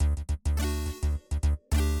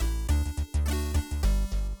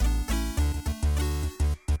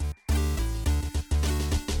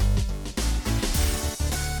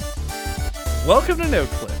Welcome to Note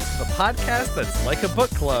Clips, the podcast that's like a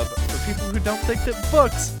book club for people who don't think that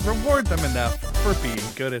books reward them enough for being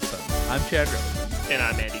good at them. I'm Chad Rose. And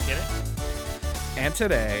I'm Andy Kinnett. And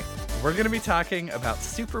today, we're going to be talking about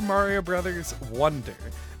Super Mario Bros. Wonder,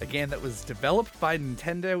 a game that was developed by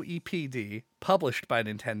Nintendo EPD, published by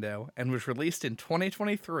Nintendo, and was released in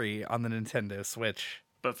 2023 on the Nintendo Switch.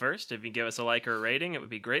 But first, if you give us a like or a rating, it would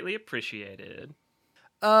be greatly appreciated.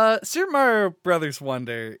 Super Mario Bros.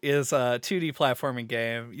 Wonder is a 2D platforming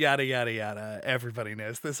game, yada yada yada. Everybody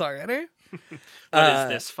knows this already. What is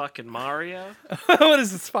this, fucking Mario? What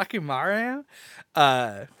is this, fucking Mario?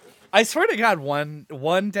 I swear to God,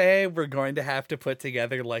 one day we're going to have to put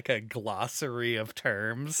together like a glossary of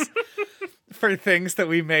terms for things that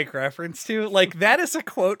we make reference to. Like, that is a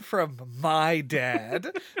quote from my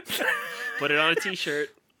dad. Put it on a t-shirt.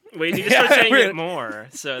 We need to start saying it more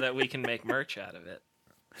so that we can make merch out of it.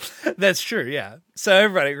 That's true, yeah. So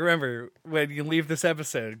everybody, remember, when you leave this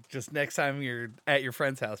episode, just next time you're at your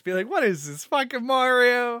friend's house, be like, what is this, fucking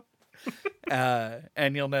Mario?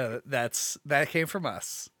 And you'll know that came from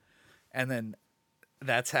us. And then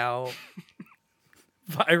that's how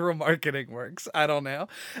viral marketing works. I don't know.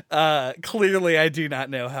 Clearly, I do not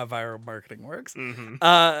know how viral marketing works.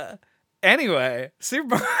 Mm-hmm. Anyway,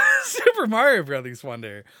 Super Mario Bros.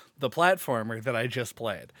 Wonder, the platformer that I just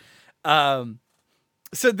played.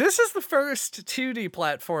 So this is the first 2D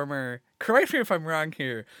platformer, correct me if I'm wrong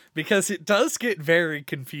here, because it does get very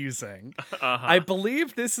confusing. I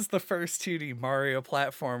believe this is the first 2D Mario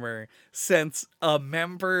platformer since a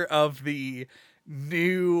member of the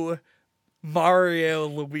new Mario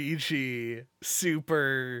Luigi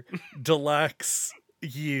Super Deluxe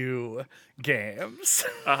U games.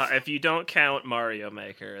 If you don't count Mario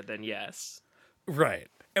Maker, then yes. Right.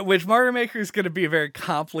 Which Mario Maker is going to be a very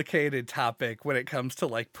complicated topic when it comes to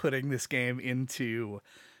like putting this game into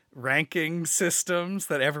ranking systems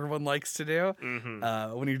that everyone likes to do.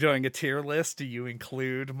 Mm-hmm. When you're doing a tier list, do you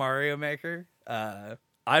include Mario Maker? I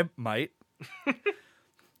might.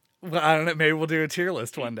 Well, I don't know. Maybe we'll do a tier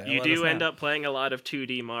list one day. You do end up playing a lot of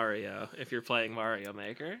 2D Mario if you're playing Mario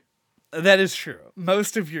Maker. That is true.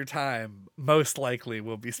 Most of your time, most likely,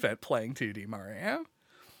 will be spent playing 2D Mario.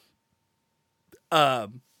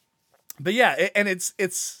 But yeah, and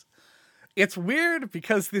it's weird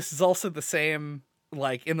because this is also the same,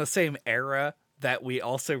 like in the same era that we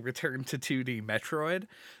also returned to 2D Metroid.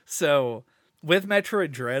 So with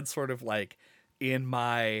Metroid Dread sort of like in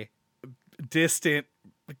my distant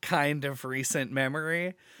kind of recent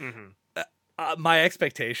memory, my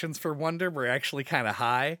expectations for Wonder were actually kind of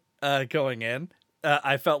high, going in.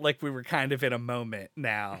 I felt like we were kind of in a moment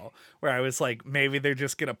now where I was like, maybe they're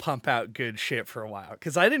just going to pump out good shit for a while.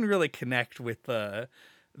 Because I didn't really connect with the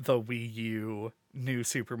Wii U new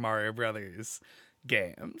Super Mario Brothers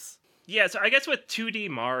games. Yeah, so I guess with 2D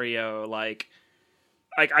Mario, like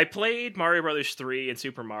I played Mario Brothers 3 and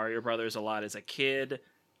Super Mario Brothers a lot as a kid,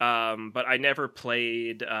 but I never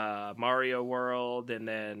played Mario World, and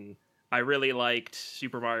then I really liked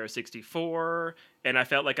Super Mario 64, and I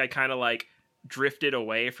felt like I kind of like drifted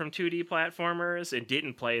away from 2D platformers and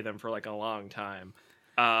didn't play them for like a long time,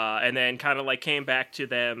 and then kind of like came back to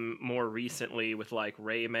them more recently with like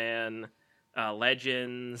Rayman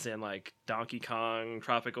Legends and like Donkey Kong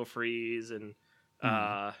Tropical Freeze and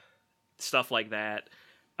stuff like that.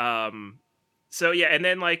 So yeah, and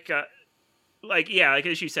then like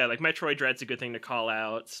as you said, like Metroid Dread's a good thing to call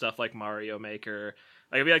out. Stuff like Mario Maker,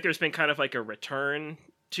 like I feel like there's been kind of like a return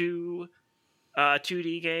to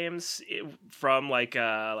 2D games from like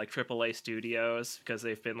AAA studios, because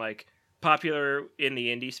they've been like popular in the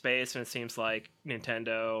indie space, and it seems like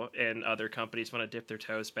Nintendo and other companies want to dip their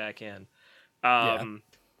toes back in. But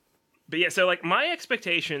yeah, so like my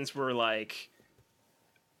expectations were like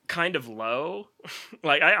kind of low.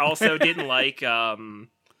 Like I also didn't like the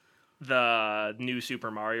new Super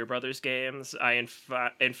Mario Brothers games. I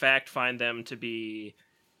in fact find them to be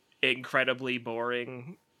incredibly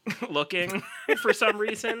boring looking for some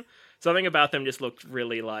reason. Something about them just looked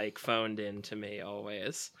really like phoned in to me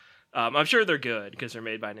always. I'm sure they're good because they're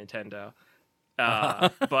made by Nintendo.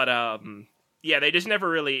 But yeah, they just never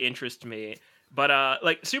really interest me. But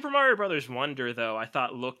like Super Mario Brothers Wonder, though, I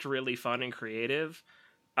thought looked really fun and creative.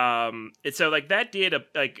 And so like that did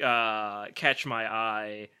catch my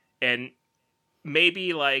eye, and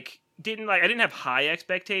maybe like I didn't have high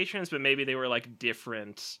expectations, but maybe they were like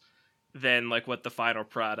different than like what the final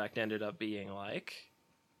product ended up being like.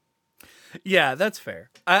 Yeah, that's fair.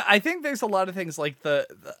 I think there's a lot of things like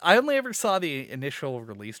I only ever saw the initial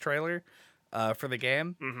release trailer for the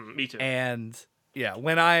game. Me too. And yeah,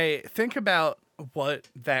 when I think about what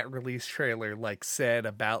that release trailer like said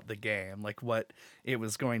about the game, like what it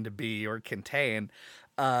was going to be or contain.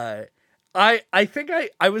 Uh, I think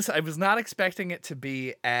I was not expecting it to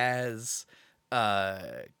be as uh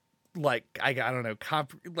like I don't know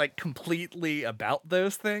like completely about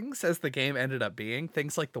those things as the game ended up being.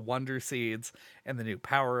 Things like the Wonder Seeds and the new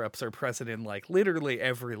power-ups are present in like literally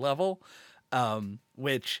every level,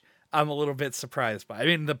 which I'm a little bit surprised by. I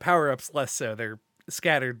mean, the power-ups less so. They're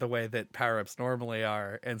scattered the way that power-ups normally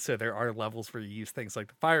are, and so there are levels where you use things like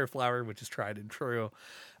the fire flower, which is tried and true.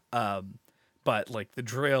 Um, but like the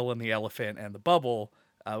drill and the elephant and the bubble,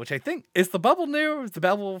 which I think is the bubble new? Is the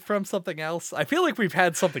bubble from something else? I feel like we've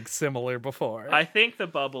had something similar before. I think the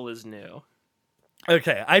bubble is new.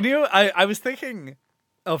 Okay, I was thinking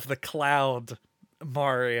of the cloud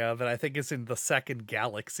Mario that I think is in the second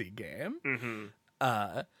Galaxy game.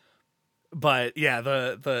 Mm-hmm. But yeah,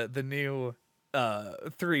 the new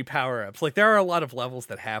 3 power-ups. Like there are a lot of levels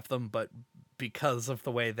that have them, but because of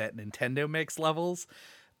the way that Nintendo makes levels,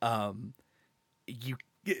 you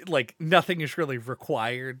like nothing is really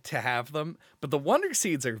required to have them, but the Wonder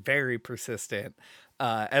Seeds are very persistent,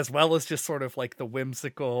 as well as just sort of like the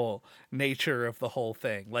whimsical nature of the whole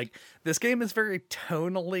thing. Like this game is very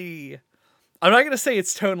tonally, I'm not going to say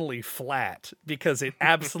it's tonally flat, because it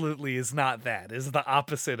absolutely is not that. It is the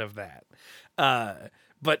opposite of that.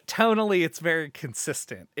 But tonally it's very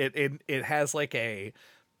consistent. It has like a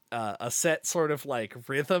set sort of like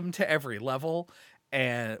rhythm to every level,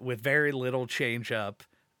 and with very little change up.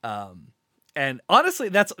 And honestly,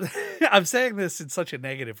 that's I'm saying this in such a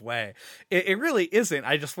negative way. It really isn't.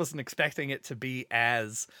 I just wasn't expecting it to be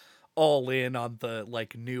as all in on the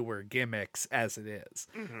like newer gimmicks as it is.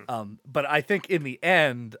 Mm-hmm. But I think in the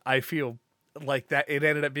end, I feel like that it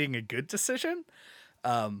ended up being a good decision.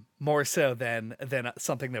 More so than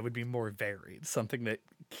something that would be more varied, something that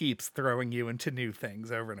keeps throwing you into new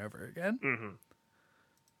things over and over again. Mm-hmm.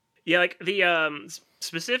 Yeah, like the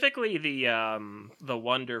specifically the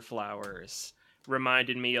Wonder Flowers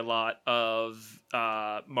reminded me a lot of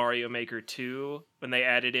Mario Maker 2, when they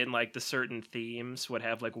added in like the certain themes would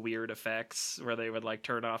have like weird effects where they would like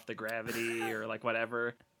turn off the gravity or like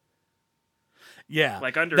whatever. Yeah.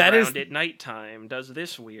 Like Underground at nighttime does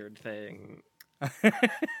this weird thing.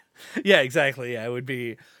 Yeah, exactly. Yeah, it would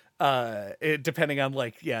be depending on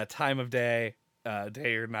like time of day,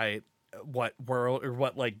 day or night, what world or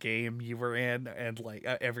what like game you were in, and like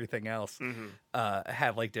everything else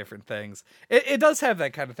have like different things. It does have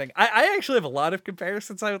that kind of thing. I actually have a lot of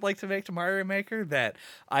comparisons I would like to make to Mario Maker that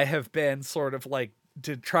I have been sort of like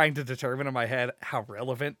trying to determine in my head how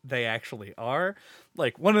relevant they actually are.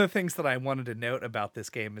 Like one of the things that I wanted to note about this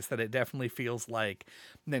game is that it definitely feels like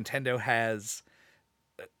Nintendo has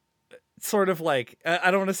sort of like,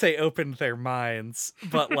 I don't want to say opened their minds,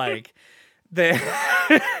 but like they,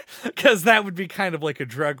 because that would be kind of like a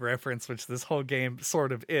drug reference, which this whole game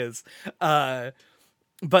sort of is. But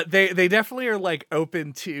they definitely are like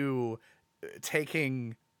open to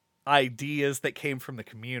taking ideas that came from the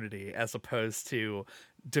community as opposed to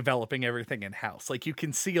developing everything in house. Like you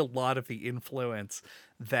can see a lot of the influence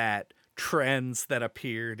that trends that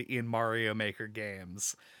appeared in Mario Maker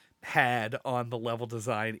games had on the level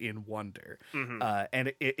design in Wonder.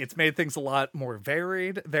 And it's made things a lot more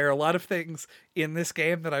varied. There are a lot of things in this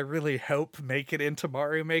game that I really hope make it into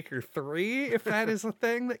Mario Maker 3, if that is a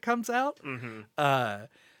thing that comes out.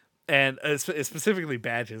 And specifically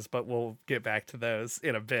badges, but we'll get back to those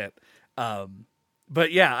in a bit.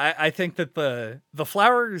 But yeah, I think that the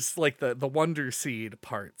flowers, like the Wonder Seed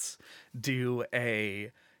parts, do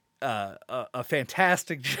a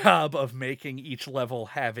fantastic job of making each level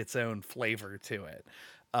have its own flavor to it.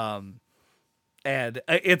 And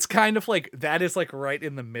it's kind of like, that is like right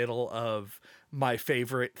in the middle of my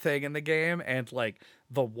favorite thing in the game, and like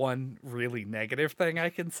the one really negative thing I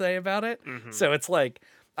can say about it. So it's like,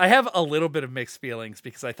 I have a little bit of mixed feelings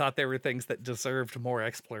because I thought there were things that deserved more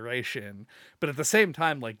exploration, but at the same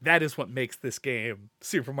time, like that is what makes this game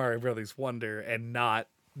Super Mario Brothers Wonder and not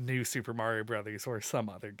New Super Mario Brothers or some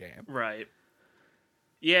other game. Right.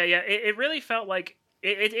 Yeah. It really felt like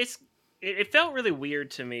it felt really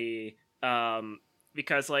weird to me,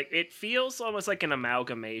 because like it feels almost like an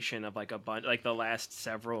amalgamation of like a bunch, like the last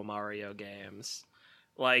several Mario games.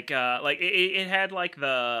 Like it had like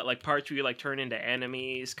the like parts where you like turn into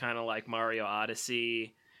enemies, kind of like Mario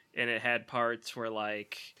Odyssey, and it had parts where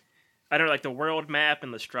like, I don't know, like the world map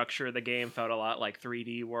and the structure of the game felt a lot like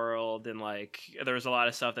 3D World, and like there was a lot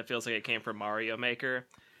of stuff that feels like it came from Mario Maker.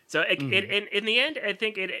 So it in the end, I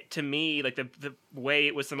think it to me, like the way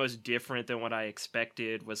it was the most different than what I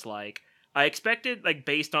expected was like, I expected like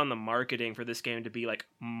based on the marketing for this game to be like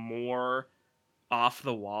more off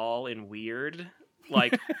the wall and weird,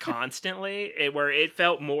 like constantly, where it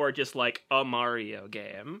felt more just like a Mario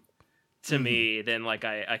game to me than like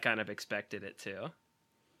I kind of expected it to.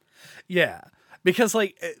 Yeah, because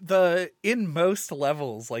like in most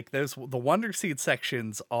levels, like the Wonder Seed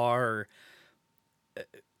sections are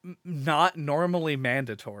not normally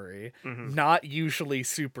mandatory, not usually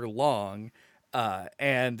super long,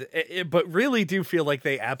 and but really do feel like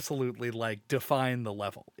they absolutely like define the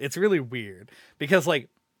level. It's really weird because like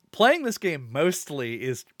playing this game mostly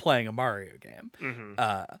is playing a Mario game,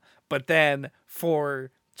 but then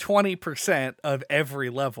for 20% of every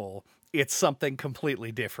level, it's something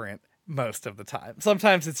completely different most of the time.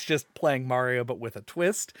 Sometimes it's just playing Mario but with a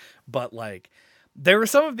twist, but like there were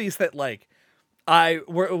some of these that like I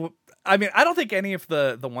mean, I don't think any of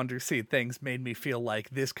the Wonder Seed things made me feel like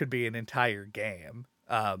this could be an entire game.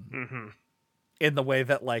 In the way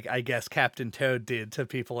that like I guess Captain Toad did to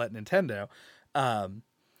people at Nintendo. I'm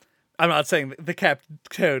not saying the Captain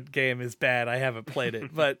Toad game is bad. I haven't played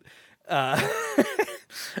it, but that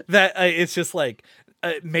it's just like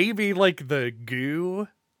maybe like the goo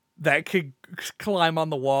that could climb on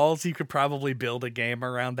the walls. You could probably build a game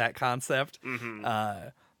around that concept.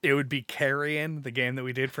 It would be Carrion, the game that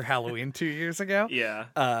we did for Halloween 2 years ago.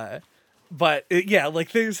 Yeah. But yeah,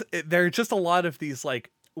 like there are just a lot of these like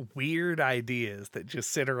weird ideas that just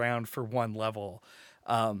sit around for one level.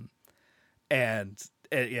 And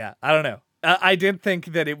yeah, I don't know. I did think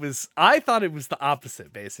that I thought it was the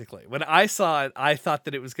opposite, basically. When I saw it, I thought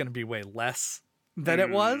that it was going to be way less than it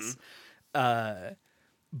was.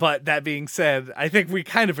 But that being said, I think we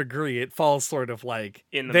kind of agree it falls sort of like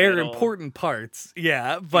they're middle. Important parts.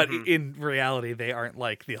 Yeah, but in reality, they aren't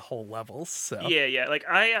like the whole levels. So Yeah. Like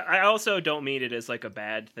I also don't mean it as like a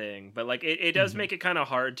bad thing, but like it does make it kind of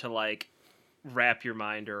hard to like wrap your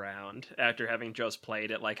mind around after having just played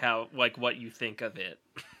it, like how like what you think of it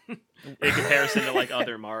in comparison to like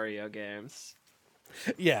other Mario games.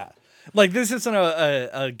 Yeah, like this isn't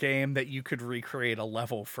a game that you could recreate a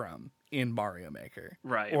level from in Mario Maker,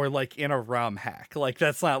 right? Or like in a ROM hack. Like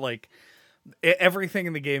that's not like everything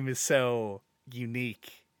in the game is so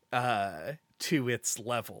unique to its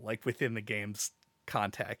level, like within the game's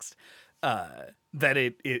context, that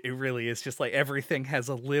it really is just like everything has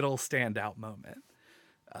a little standout moment,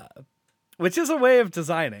 which is a way of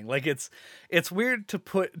designing. Like it's weird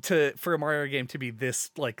for a Mario game to be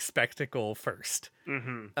this like spectacle first.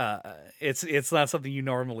 It's not something you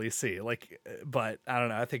normally see. Like, but I don't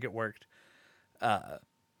know. I think it worked. I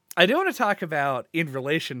do want to talk about in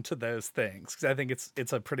relation to those things because I think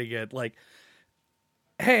it's a pretty good like.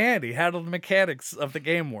 Hey Andy, how do the mechanics of the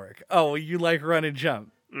game work? Oh, you like run and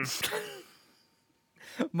jump.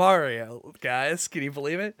 Mario, guys, can you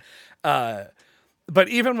believe it? But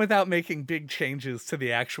even without making big changes to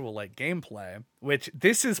the actual like gameplay, which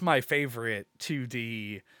this is my favorite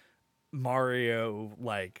 2D Mario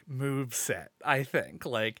like move set, I think.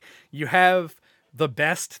 Like you have the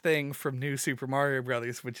best thing from New Super Mario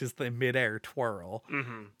Brothers, which is the midair twirl,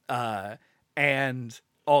 and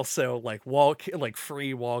also like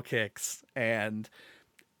free wall kicks and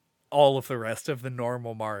all of the rest of the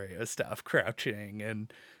normal Mario stuff, crouching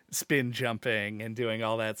and spin jumping and doing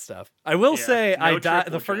all that stuff. I will say I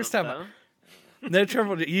died the first time. No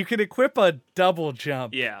triple. You can equip a double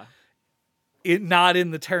jump. Yeah. It not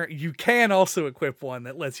in the turn. You can also equip one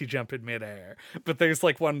that lets you jump in midair, but there's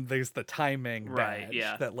the timing badge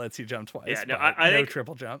that lets you jump twice. Yeah, no, I think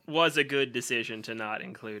triple jump was a good decision to not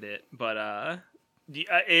include it, but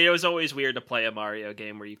it was always weird to play a Mario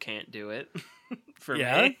game where you can't do it. For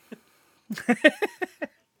me.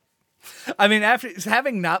 I mean, after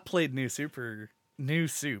having not played New Super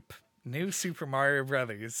Mario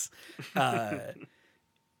Brothers,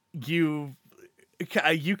 you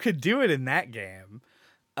could do it in that game,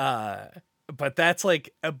 but that's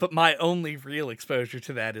like, but my only real exposure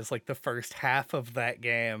to that is like the first half of that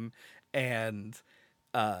game and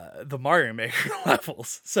the Mario Maker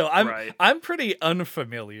levels. So I'm pretty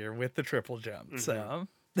unfamiliar with the triple jump. So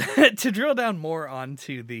to drill down more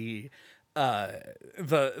onto the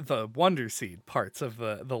Wonder Seed parts of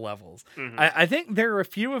the levels, I think there are a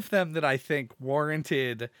few of them that I think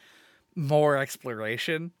warranted more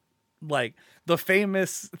exploration. Like the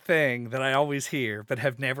famous thing that I always hear but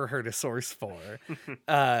have never heard a source for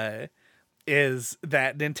is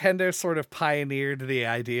that Nintendo sort of pioneered the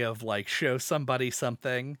idea of like show somebody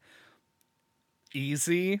something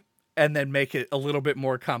easy and then make it a little bit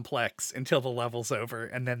more complex until the level's over,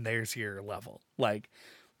 and then there's your level. Like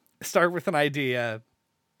start with an idea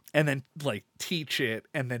and then like teach it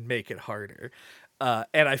and then make it harder.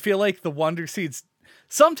 And I feel like the Wonder Seeds,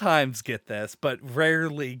 sometimes get this, but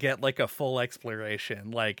rarely get like a full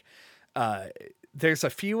exploration. Like, there's a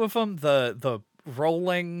few of them. The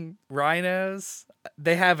rolling rhinos.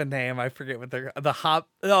 They have a name. I forget what they're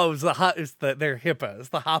they're hippos,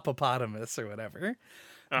 the hippopotamus or whatever.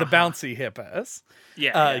 The bouncy hippos.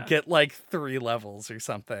 Yeah. Get like 3 levels or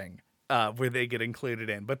something where they get included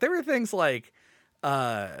in. But there were things like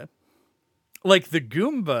the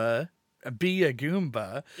Goomba, Be a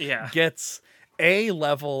Goomba, gets a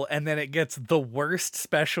level and then it gets the worst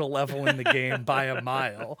special level in the game by a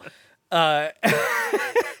mile.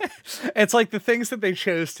 It's like the things that they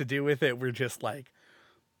chose to do with it were just like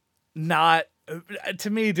not, to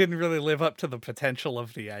me, didn't really live up to the potential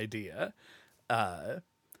of the idea.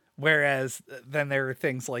 Whereas then there are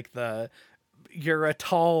things like you're a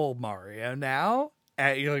tall Mario now,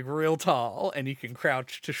 you're like real tall, and you can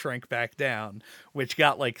crouch to shrink back down, which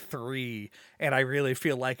got like 3, and I really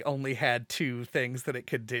feel like only had 2 things that it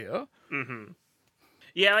could do. Mm-hmm.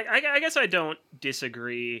 Yeah, like I guess I don't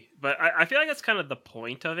disagree, but I feel like that's kind of the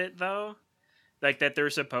point of it, though. Like, that they're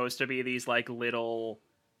supposed to be these, like, little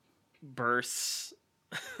bursts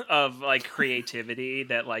of, like, creativity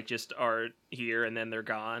that, like, just are here and then they're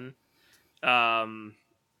gone. But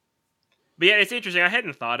yeah, it's interesting. I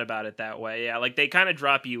hadn't thought about it that way. Yeah, like, they kind of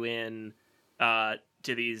drop you in to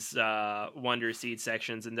these Wonder Seed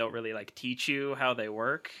sections and don't really, like, teach you how they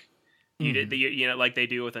work. You know, like they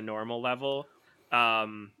do with a normal level.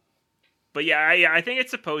 But yeah, I think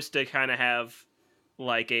it's supposed to kind of have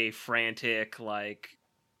like a frantic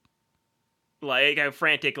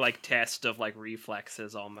test of like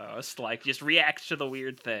reflexes almost, like just react to the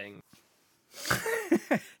weird thing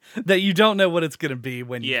that you don't know what it's gonna be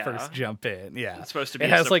when you first jump in. Yeah, it's supposed to be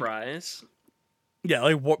a surprise. Like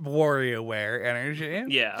WarioWare energy.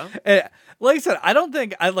 Yeah. Like I said, I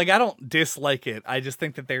don't dislike it. I just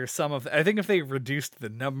think that there's I think if they reduced the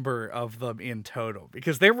number of them in total,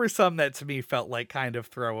 because there were some that to me felt like kind of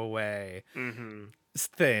throwaway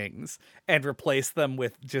things, and replaced them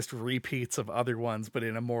with just repeats of other ones, but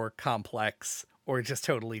in a more complex or just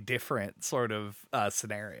totally different sort of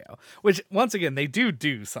scenario, which once again they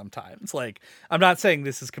do sometimes. Like, I'm not saying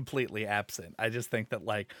this is completely absent. I just think that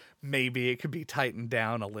like maybe it could be tightened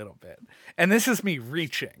down a little bit. And this is me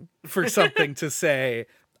reaching for something to say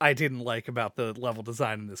I didn't like about the level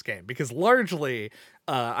design in this game, because largely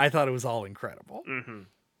I thought it was all incredible. Mm-hmm.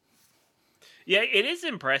 Yeah, it is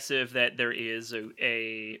impressive that there is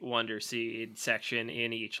a Wonder Seed section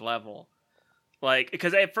in each level. Like,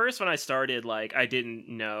 because at first when I started, like, I didn't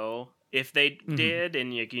know if they did,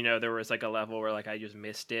 and you know, there was like a level where like I just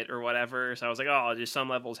missed it or whatever. So I was like, oh, just some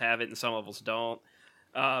levels have it and some levels don't.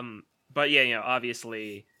 But yeah, you know,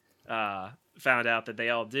 obviously found out that they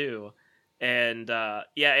all do, and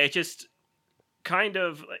yeah, it just kind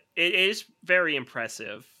of, it is very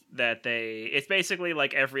impressive that it's basically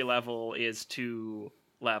like every level is 2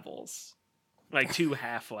 levels, like 2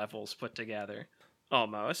 half levels put together.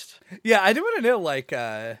 Almost. Yeah, I do want to know,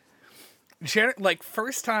 like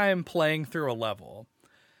first time playing through a level.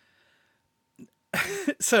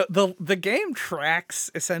 So the game tracks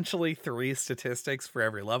essentially 3 statistics for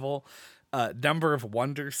every level: number of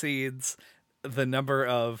Wonder Seeds, the number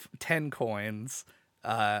of 10 coins,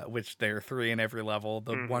 which there are 3 in every level.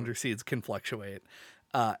 The Wonder Seeds can fluctuate,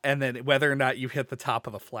 and then whether or not you hit the top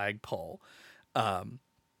of the flagpole.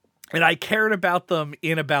 And I cared about them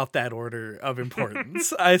in about that order of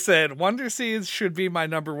importance. I said, Wonder Seeds should be my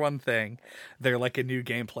number 1 thing. They're like a new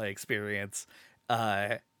gameplay experience,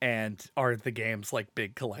 and are the game's like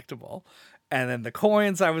big collectible. And then the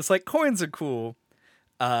coins, I was like, coins are cool,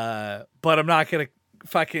 but I'm not going to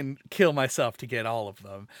fucking kill myself to get all of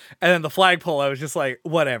them. And then the flagpole, I was just like,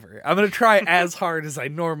 whatever. I'm going to try as hard as I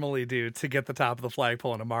normally do to get the top of the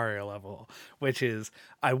flagpole in a Mario level, which is,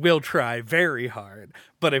 I will try very hard,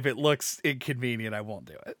 but if it looks inconvenient, I won't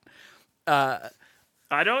do it.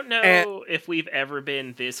 I don't know if we've ever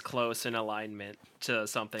been this close in alignment to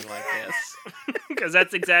something like this, because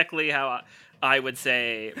that's exactly how I would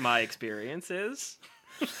say my experience is.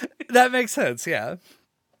 That makes sense, yeah.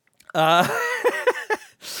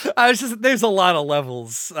 There's a lot of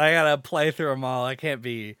levels. I gotta play through them all. I can't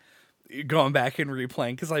be going back and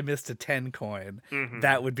replaying because I missed a 10 coin.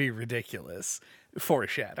 That would be ridiculous.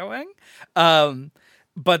 Foreshadowing.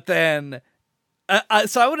 But then,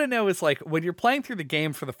 so I want to know is like, when you're playing through the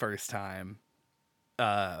game for the first time,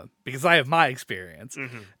 because I have my experience,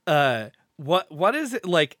 what is it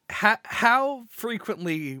like? How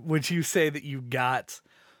frequently would you say that you got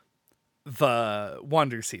the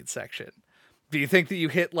Wonder Seed section? Do you think that you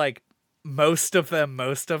hit like most of them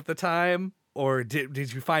most of the time, or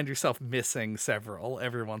did you find yourself missing several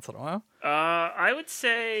every once in a while? I would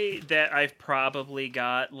say that I've probably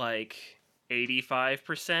got like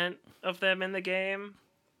 85% of them in the game,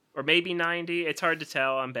 or maybe 90. It's hard to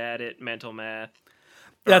tell. I'm bad at mental math.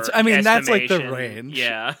 That's like the estimation. range.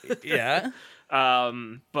 Yeah. Yeah.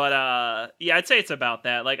 Yeah, I'd say it's about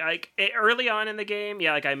that. Like early on in the game,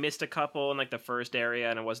 yeah, like I missed a couple in like the first area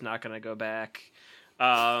and I was not going to go back.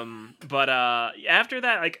 After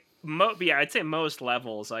that, like I'd say most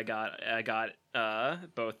levels I got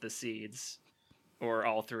both the seeds or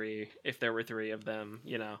all three if there were three of them,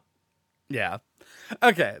 you know. Yeah.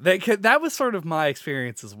 Okay. That was sort of my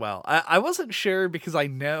experience as well. I wasn't sure because I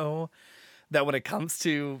know that when it comes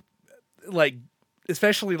to like,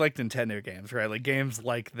 especially like Nintendo games, right? Like games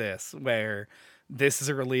like this, where this is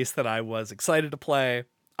a release that I was excited to play.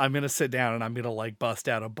 I'm going to sit down and I'm going to like bust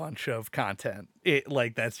out a bunch of content.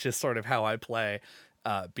 That's just sort of how I play.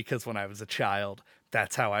 Because when I was a child,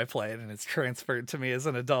 that's how I played and it's transferred to me as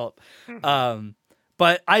an adult.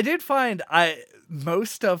 But I did find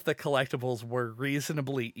most of the collectibles were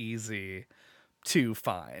reasonably easy to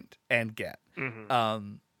find and get.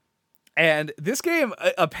 And this game,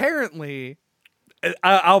 apparently,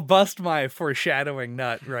 I'll bust my foreshadowing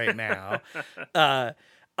nut right now.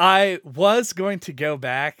 I was going to go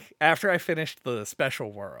back after I finished the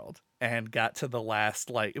special world and got to the last,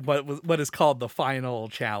 like, what is called the final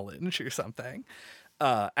challenge or something.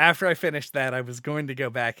 After I finished that, I was going to go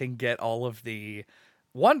back and get all of the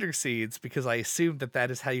Wonder Seeds because I assumed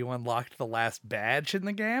that is how you unlocked the last badge in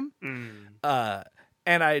the game.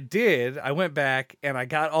 And I did. I went back and I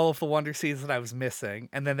got all of the Wonder Seeds that I was missing.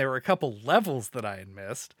 And then there were a couple levels that I had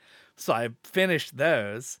missed. So I finished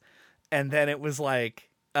those. And then it was like,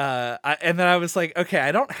 I was like, okay,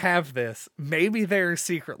 I don't have this. Maybe there are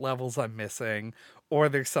secret levels I'm missing or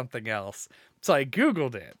there's something else. So I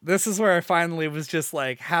Googled it. This is where I finally was just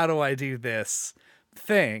like, how do I do this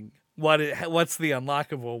thing? What's the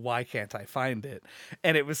unlockable? Why can't I find it?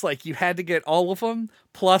 And it was like you had to get all of them,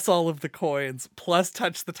 plus all of the coins, plus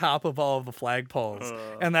touch the top of all of the flagpoles.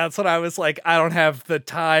 And that's what I was like, I don't have the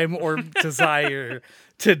time or desire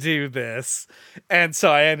to do this. And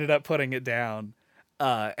so I ended up putting it down.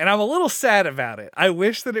 And I'm a little sad about it. I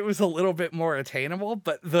wish that it was a little bit more attainable,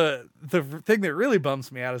 but the thing that really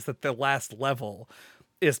bums me out is that the last level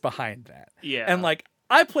is behind that. Yeah. And like,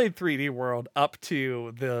 I played 3D World up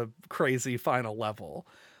to the crazy final level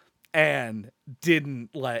and and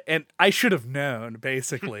I should have known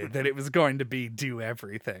basically that it was going to be do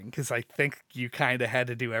everything because I think you kind of had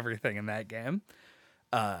to do everything in that game.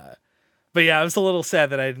 But yeah, I was a little sad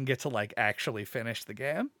that I didn't get to like actually finish the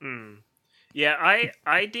game. Yeah,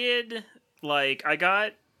 I did like I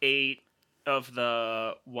got 8 of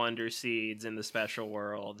the Wonder Seeds in the special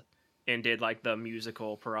world and did like the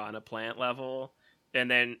musical Piranha Plant level. And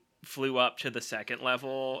then flew up to the second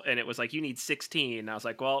level, and it was like, you need 16. And I was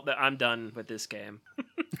like, well, I'm done with this game.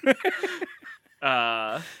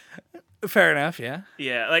 Fair enough, yeah.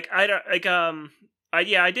 Yeah, like, I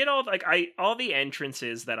did all the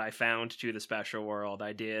entrances that I found to the special world.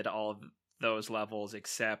 I did all of those levels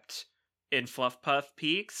except in Fluff Puff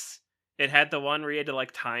Peaks. It had the one where you had to,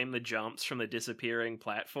 like, time the jumps from the disappearing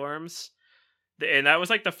platforms. And that was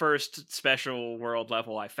like the first special world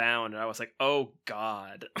level I found, and I was like, "Oh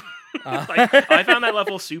God!" Like I found that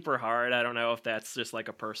level super hard. I don't know if that's just like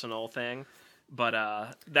a personal thing,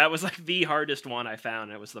 but that was like the hardest one I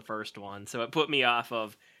found. It was the first one, so it put me off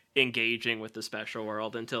of engaging with the special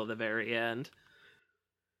world until the very end.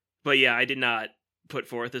 But yeah, I did not put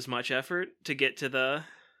forth as much effort to get to the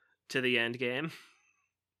end game.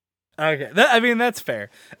 Okay, that's fair.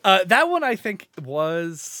 That one I think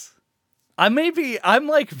was. I'm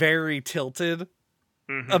like very tilted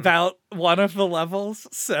about one of the levels,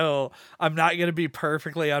 so I'm not going to be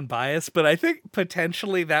perfectly unbiased, but I think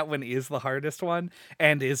potentially that one is the hardest one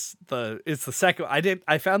and is the second.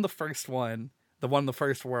 I found the first one, the one in the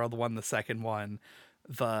first world, the one in the second one,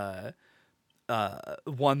 the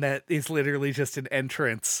one that is literally just an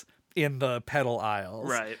entrance in the pedal aisles.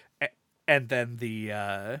 Right. And then the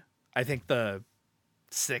I think the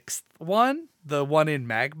sixth one, the one in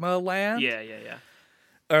Magma Land, yeah,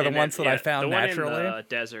 are the ones that I found the naturally. One in the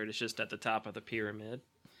desert is just at the top of the pyramid.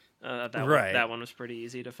 That one was pretty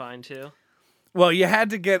easy to find too. Well, you had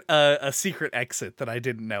to get a secret exit that I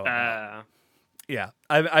didn't know about. Yeah,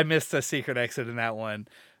 I missed a secret exit in that one,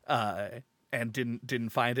 and didn't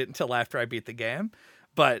find it until after I beat the game.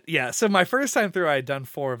 But yeah, so my first time through, I had done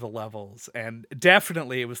 4 of the levels, and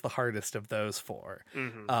definitely it was the hardest of those 4.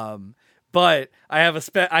 But I have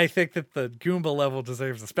I think that the Goomba level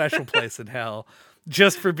deserves a special place in hell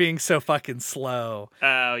just for being so fucking slow.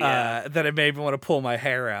 Oh yeah. That it made me want to pull my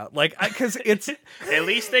hair out. Like, because it's At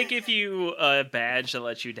least they give you a badge that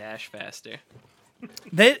lets you dash faster.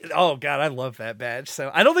 oh god, I love that badge.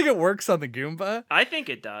 So I don't think it works on the Goomba. I think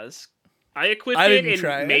it does. I equipped I it didn't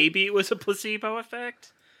try it. and maybe it was a placebo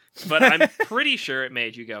effect, but I'm pretty sure it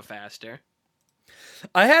made you go faster.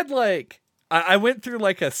 I had like I went through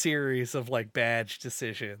like a series of like badge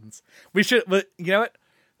decisions. But you know what?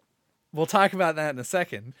 We'll talk about that in a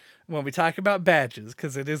second when we talk about badges,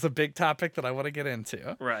 because it is a big topic that I want to get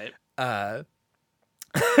into. Right.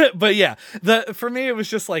 But yeah, for me it was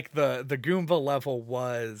just like the Goomba level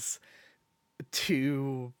was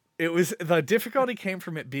the difficulty came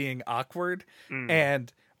from it being awkward,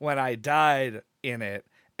 and when I died in it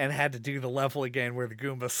and had to do the level again where the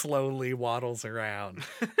Goomba slowly waddles around,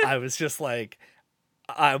 I was just like,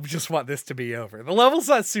 I just want this to be over. The level's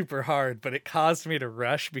not super hard, but it caused me to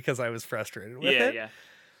rush because I was frustrated with it. Yeah.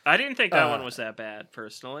 I didn't think that one was that bad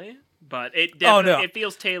personally, but it definitely it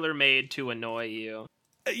feels tailor-made to annoy you.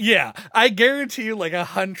 Yeah, I guarantee you, like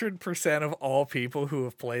 100% of all people who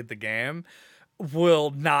have played the game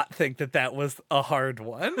will not think that was a hard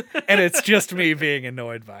one, and it's just me being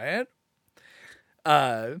annoyed by it.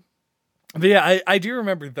 But yeah, I do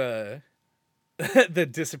remember the the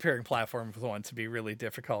disappearing platform one to be really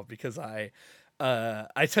difficult because I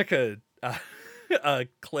took a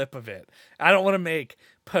clip of it. I don't want to make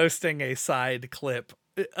posting a side clip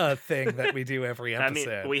a thing that we do every episode.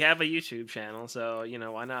 I mean, we have a YouTube channel, so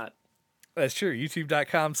why not? That's true.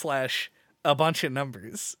 YouTube.com/a bunch of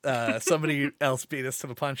numbers. Somebody else beat us to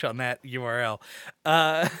the punch on that URL.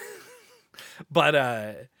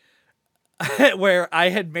 But where I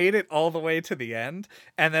had made it all the way to the end,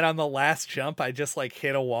 and then on the last jump, I just like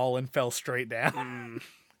hit a wall and fell straight down.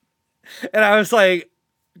 And I was like,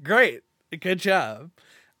 great, good job.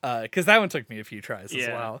 Because that one took me a few tries as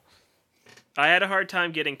well. I had a hard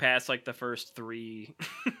time getting past like the first 3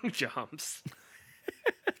 jumps.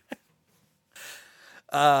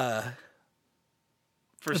 For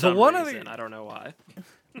some reason, I don't know why.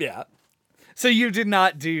 Yeah. So you did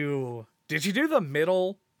not do... Did you do the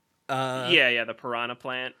middle? Yeah, the Piranha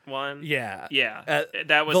Plant one. Yeah. Yeah.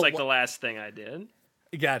 That was the last thing I did.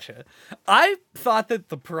 Gotcha. I thought that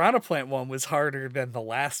the Piranha Plant one was harder than the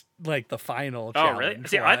last, like the final challenge. Oh, really?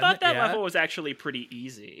 See, I thought that level was actually pretty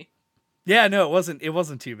easy. Yeah, no, it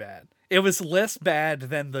wasn't too bad. It was less bad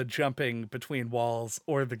than the jumping between walls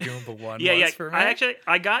or the Goomba one was for me.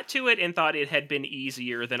 I got to it and thought it had been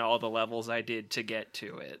easier than all the levels I did to get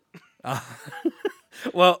to it.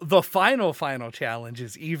 Well, the final challenge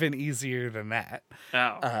is even easier than that.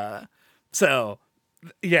 Oh. So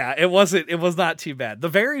yeah, it was not too bad. The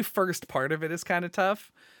very first part of it is kind of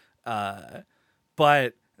tough.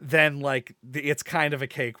 But then like it's kind of a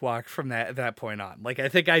cakewalk from that point on. Like I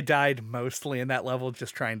think I died mostly in that level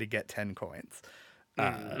just trying to get 10 coins.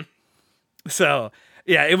 So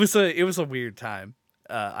yeah, it was a weird time,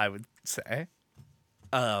 I would say.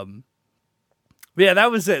 But yeah, that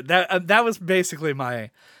was it. That was basically my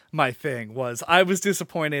thing. Was I was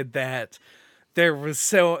disappointed that there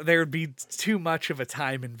would be too much of a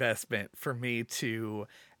time investment for me to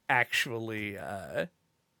actually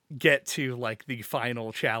get to like the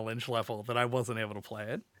final challenge level that I wasn't able to play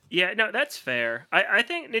it. Yeah, no, that's fair. I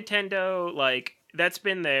think Nintendo, like, that's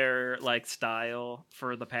been their like style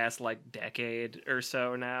for the past like decade or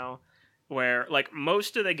so now, where like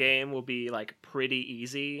most of the game will be like pretty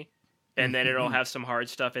easy, and then it'll have some hard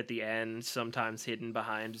stuff at the end, sometimes hidden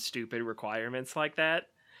behind stupid requirements like that.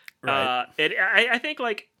 Right. I think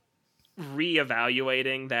like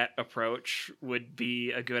reevaluating that approach would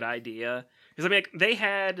be a good idea, because I mean, like, they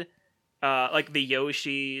had like the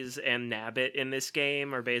Yoshis and Nabbit in this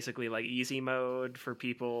game are basically like easy mode for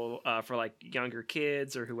people, for like younger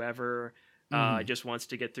kids or whoever just wants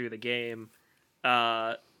to get through the game.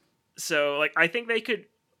 So like I think they could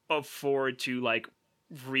afford to like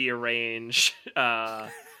rearrange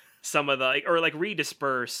some of the or like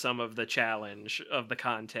redisperse some of the challenge of the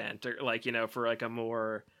content, or like for like a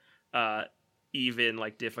more even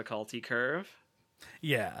like difficulty curve.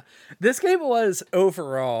 Yeah, this game was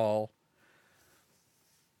overall,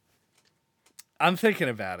 I'm thinking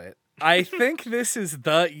about it, I think this is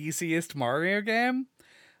the easiest Mario game.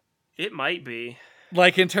 It might be,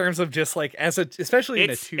 like in terms of just like especially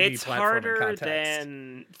in a 2D it's platforming harder context.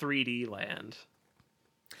 than 3D Land.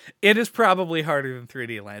 It is probably harder than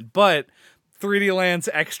 3D Land, but 3D Land's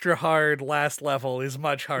extra hard last level is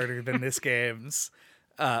much harder than this game's.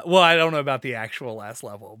 Well, I don't know about the actual last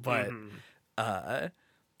level, but it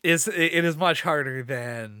is much harder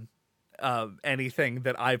than anything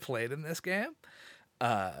that I played in this game.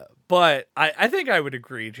 But I think I would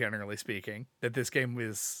agree, generally speaking, that this game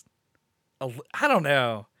was, I don't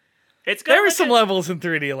know. There were some levels in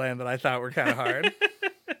 3D Land that I thought were kind of hard.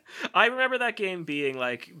 I remember that game being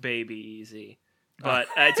like baby easy, but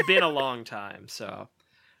it's been a long time. So,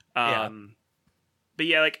 Yeah. but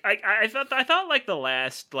yeah, like I thought like the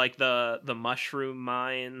last, like the mushroom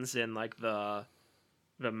mines and like the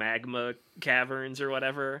magma caverns or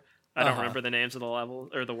whatever. I don't remember the names of the level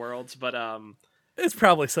or the worlds, but it's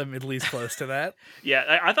probably something at least close to that.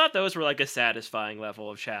 Yeah, I thought those were like a satisfying level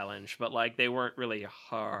of challenge, but like they weren't really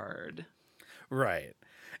hard. Right.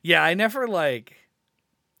 Yeah, I never like.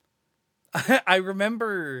 I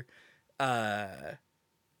remember the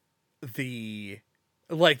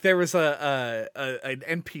like there was an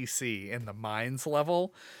NPC in the mines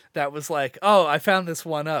level that was like, "Oh, I found this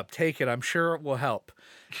one up. Take it. I'm sure it will help."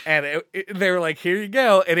 And they were like, "Here you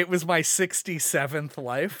go." And it was my 67th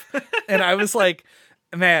life. And I was like,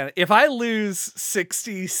 "Man, if I lose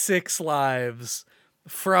 66 lives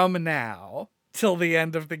from now till the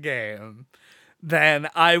end of the game, then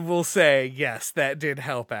I will say, yes, that did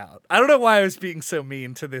help out." I don't know why I was being so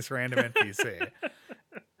mean to this random NPC.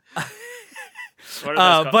 What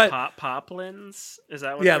are those called? Poplins? Is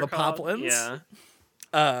that what they're the called? Poplins?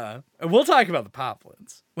 Yeah. We'll talk about the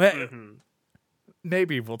Poplins.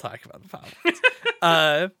 Maybe we'll talk about the Poplins.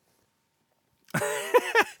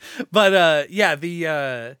 But yeah,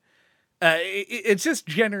 it's just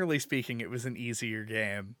generally speaking, it was an easier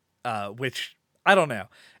game, which I don't know.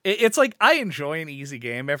 It's like I enjoy an easy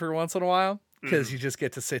game every once in a while because you just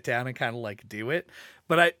get to sit down and kind of like do it.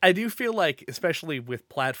 But I do feel like, especially with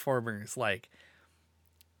platformers, like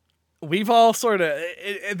we've all sort of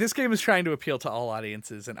this game is trying to appeal to all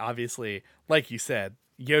audiences, and obviously, like you said,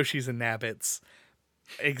 Yoshis and Nabbits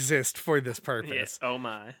exist for this purpose. Yeah. Oh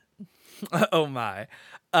my. Oh my.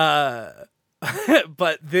 But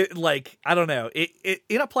like I don't know. It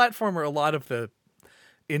in a platformer, a lot of the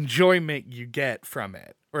enjoyment you get from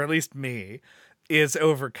it, or at least me, is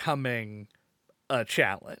overcoming a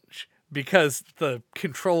challenge because the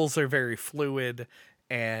controls are very fluid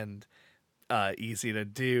and easy to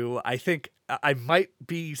do. I think I might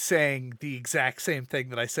be saying the exact same thing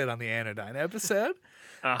that I said on the Anodyne episode.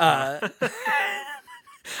 I'm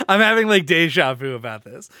having like deja vu about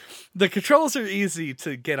this. The controls are easy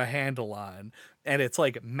to get a handle on, and it's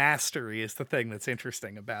like mastery is the thing that's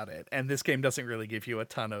interesting about it. And this game doesn't really give you a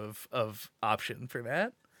ton of option for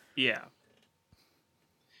that. Yeah.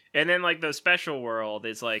 And then like the special world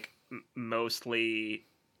is like mostly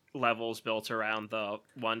levels built around the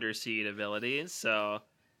Wonder Seed abilities, so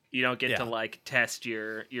you don't get to like test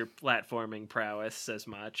your platforming prowess as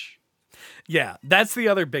much. Yeah, that's the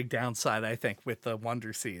other big downside, I think, with the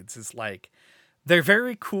Wonder Seeds is like they're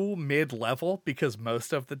very cool mid-level because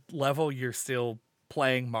most of the level you're still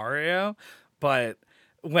playing Mario, but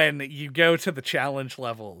when you go to the challenge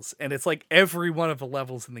levels, and it's like every one of the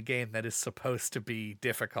levels in the game that is supposed to be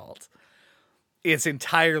difficult, it's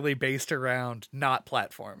entirely based around not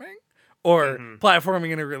platforming or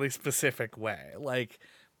platforming in a really specific way. Like,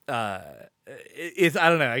 it's I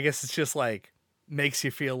don't know. I guess it's just like makes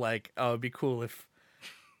you feel like, oh, it'd be cool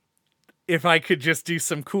if I could just do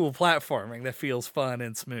some cool platforming that feels fun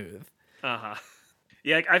and smooth.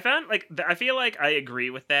 Yeah, like, I found like I feel like I agree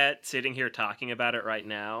with that sitting here talking about it right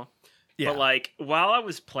now. Yeah. But like while I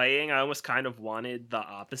was playing, I almost kind of wanted the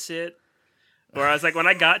opposite. Where I was like, when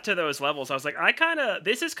I got to those levels, I was like,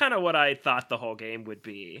 this is kind of what I thought the whole game would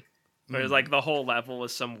be. Where it was like the whole level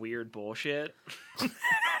was some weird bullshit.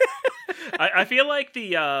 I feel like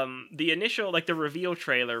the initial, like the reveal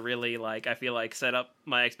trailer really, like, I feel like set up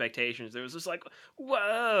my expectations. It was just like,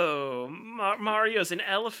 whoa, Mario's an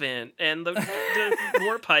elephant, and the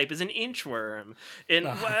warp pipe is an inchworm. And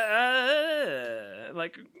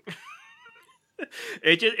like...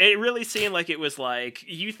 It really seemed like it was like,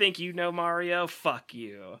 you think you know Mario? Fuck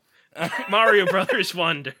you. Mario Brothers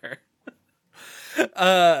Wonder.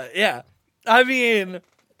 Yeah. I mean,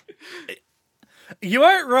 you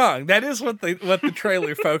aren't wrong. That is what the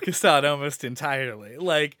trailer focused on almost entirely.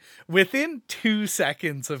 Like, within 2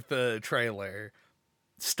 seconds of the trailer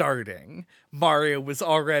starting, Mario was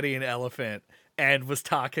already an elephant and was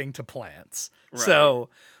talking to plants. Right. So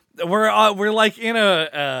we're like in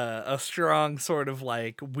a strong sort of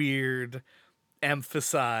like weird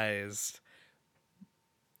emphasized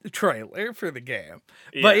trailer for the game.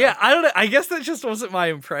 Yeah. But yeah, I don't know. I guess that just wasn't my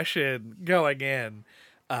impression going in.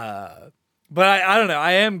 But I don't know.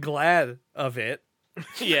 I am glad of it.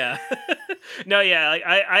 Yeah. No, yeah. Like,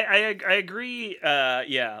 I agree.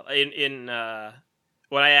 Yeah. In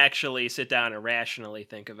when I actually sit down and rationally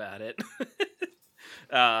think about it.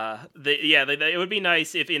 It would be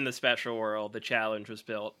nice if in the special world the challenge was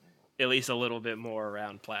built at least a little bit more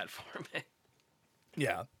around platforming.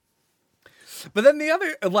 Yeah. But then the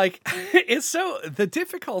other, like, the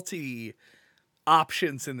difficulty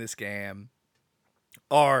options in this game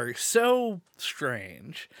are so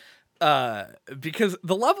strange, because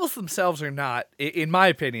the levels themselves are not, in my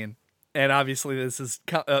opinion, and obviously this is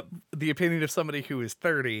the opinion of somebody who is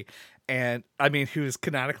 30, and I mean, who is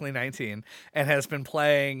canonically 19, and has been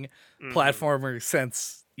playing platformers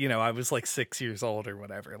since, I was like 6 years old or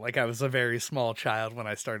whatever. Like, I was a very small child when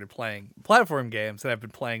I started playing platform games, and I've been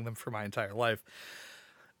playing them for my entire life.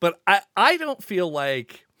 But I don't feel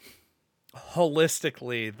like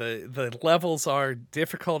holistically the levels are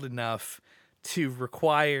difficult enough to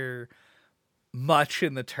require much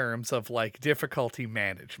in the terms of like difficulty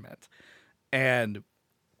management. And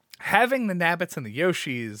having the Nabbits and the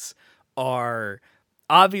Yoshis are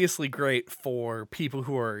obviously great for people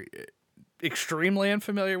who are extremely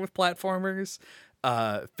unfamiliar with platformers,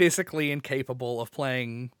 physically incapable of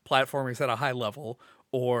playing platformers at a high level,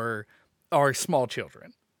 or are small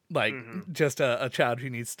children, like just a child who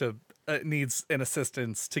needs an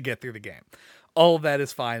assistance to get through the game. All of that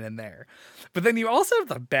is fine in there. But then you also have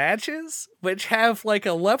the badges, which have like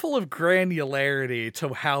a level of granularity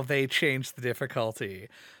to how they change the difficulty.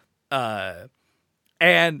 And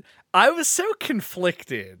I was so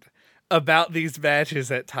conflicted about these badges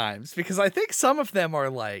at times, because I think some of them are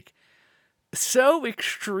like so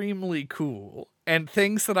extremely cool and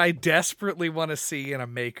things that I desperately want to see in a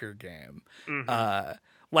Maker game.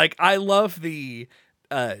 Like, I love the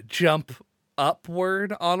jump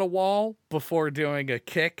upward on a wall before doing a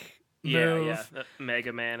kick move. Yeah,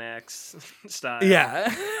 Mega Man X style.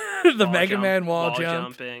 Yeah, the Mega Man wall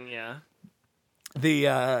jump. Jumping, yeah.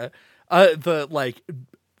 The like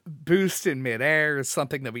boost in midair is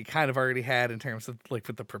something that we kind of already had in terms of like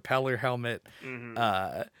with the propeller helmet.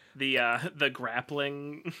 The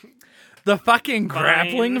grappling, the fucking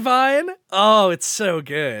grappling vine. Oh, it's so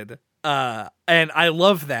good. And I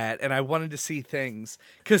love that, and I wanted to see things,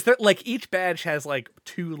 because like each badge has like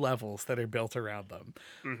 2 levels that are built around them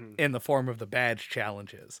in the form of the badge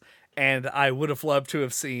challenges, and I would have loved to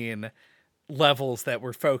have seen levels that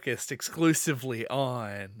were focused exclusively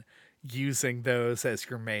on using those as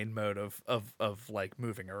your main mode of like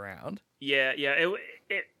moving around. Yeah,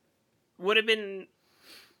 it would have been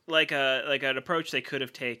like an approach they could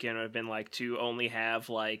have taken would have been like to only have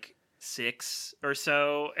like 6 or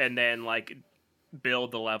so, and then like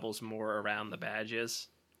build the levels more around the badges.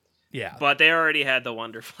 Yeah, but they already had the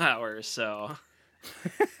Wonder Flowers, so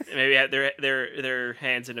maybe had their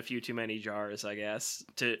hands in a few too many jars, I guess,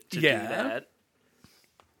 to do that.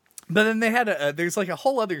 But then they had there's like a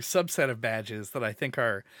whole other subset of badges that I think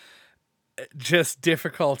are just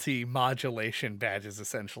difficulty modulation badges,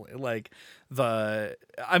 essentially. Like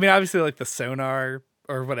obviously like the sonar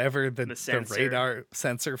or whatever, the radar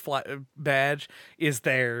sensor badge is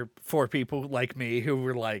there for people like me who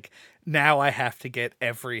were like, now I have to get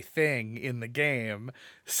everything in the game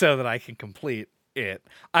so that I can complete it.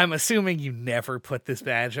 I'm assuming you never put this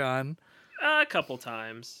badge on. A couple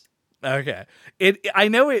times. Okay. I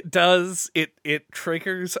know it does. It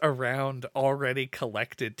triggers around already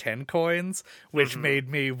collected 10 coins, which made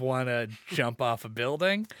me want to jump off a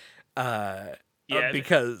building.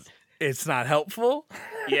 Because it's not helpful.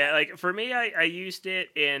 Yeah, like for me, I used it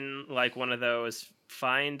in like one of those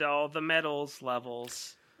find all the medals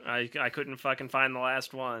levels. I couldn't fucking find the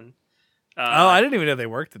last one. I didn't even know they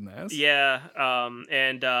worked in this. Yeah,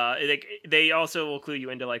 and they also will clue you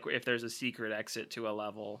into like if there's a secret exit to a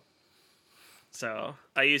level. So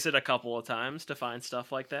I use it a couple of times to find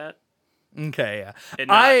stuff like that. Okay, yeah. And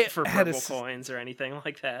not for purple coins or anything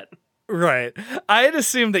like that. Right. I had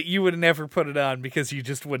assumed that you would never put it on because you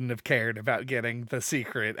just wouldn't have cared about getting the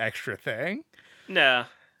secret extra thing. No.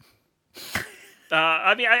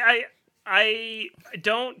 I mean, I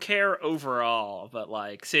don't care overall, but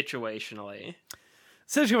like situationally.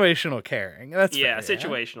 Situational caring. That's fair,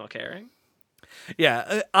 situational caring.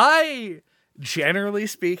 Yeah, I generally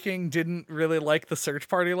speaking didn't really like the search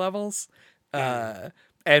party levels.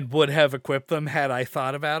 And would have equipped them had I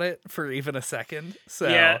thought about it for even a second. So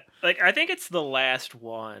yeah, like I think it's the last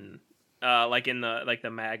one, like in the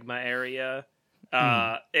magma area.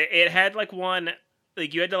 It had like one,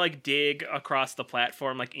 like you had to like dig across the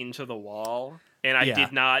platform like into the wall, and I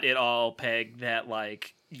did not at all peg that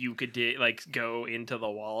like you could go into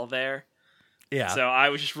the wall there. Yeah. So I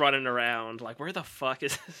was just running around like, where the fuck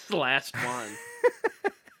is this last one?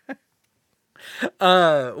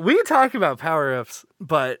 We talk about power-ups,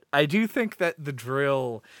 but I do think that the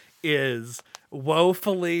drill is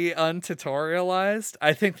woefully untutorialized.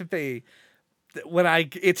 I think that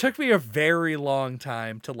it took me a very long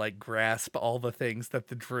time to like grasp all the things that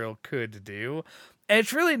the drill could do. And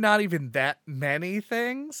it's really not even that many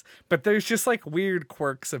things, but there's just like weird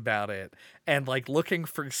quirks about it. And like looking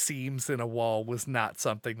for seams in a wall was not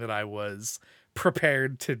something that I was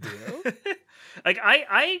prepared to do. Like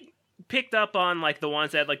I picked up on like the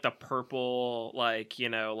ones that had like the purple, like,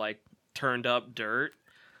 like turned up dirt,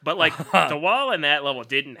 but like the wall in that level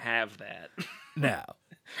didn't have that. No.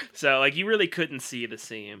 So like you really couldn't see the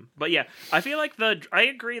seam. But yeah, I feel like I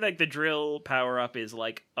agree, like the drill power up is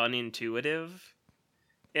like unintuitive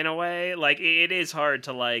in a way. Like it is hard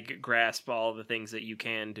to like grasp all the things that you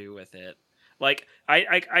can do with it. Like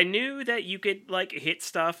I knew that you could like hit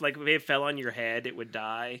stuff, like if it fell on your head it would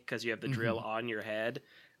die because you have the drill on your head.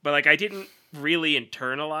 But like I didn't really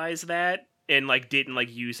internalize that and like didn't like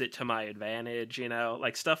use it to my advantage,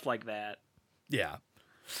 like stuff like that. Yeah.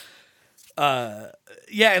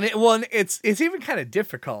 Yeah, and it's even kind of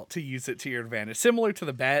difficult to use it to your advantage. Similar to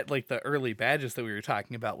the early badges that we were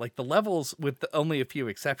talking about. Like the levels, with only a few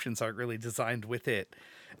exceptions, aren't really designed with it,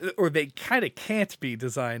 or they kind of can't be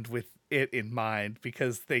designed with it in mind,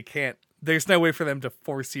 because they can't. There's no way for them to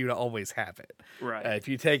force you to always have it. Right. If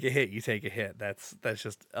you take a hit, you take a hit. That's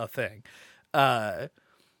just a thing.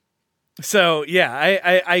 So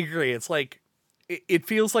yeah, I agree. It's like, it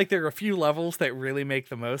feels like there are a few levels that really make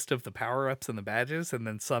the most of the power-ups and the badges, and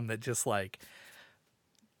then some that just like,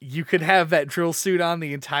 you could have that drill suit on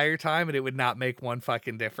the entire time and it would not make one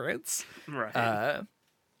fucking difference. Right.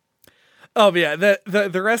 Oh yeah,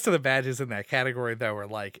 the rest of the badges in that category though were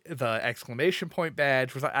like the exclamation point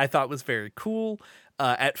badge, which I thought was very cool.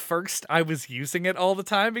 At first I was using it all the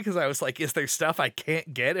time because I was like, is there stuff I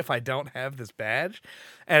can't get if I don't have this badge?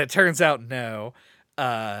 And it turns out no.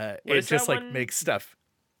 It just like makes stuff.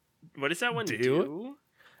 What does that one do?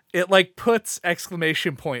 It like puts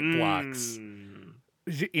exclamation point blocks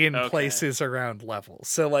in places around levels.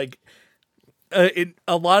 So like,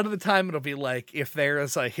 a lot of the time it'll be like, if there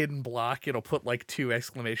is a hidden block, it'll put like 2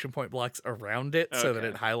 exclamation point blocks around it so that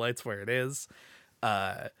it highlights where it is.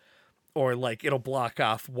 Or like it'll block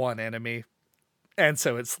off one enemy, and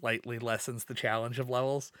so it slightly lessens the challenge of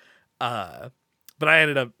levels. But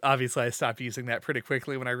I stopped using that pretty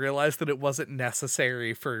quickly when I realized that it wasn't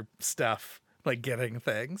necessary for stuff like getting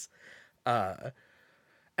things.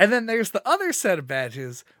 And then there's the other set of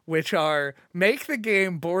badges, which are make the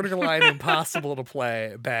game borderline impossible to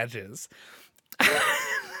play badges.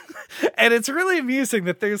 And it's really amusing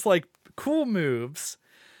that there's like cool moves,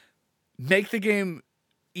 make the game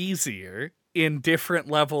easier in different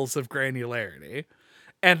levels of granularity.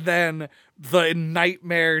 And then the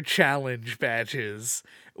nightmare challenge badges,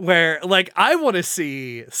 where like I want to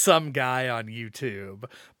see some guy on YouTube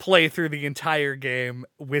play through the entire game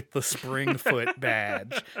with the spring foot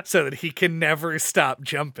badge so that he can never stop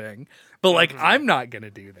jumping. But like, I'm not going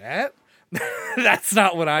to do that. That's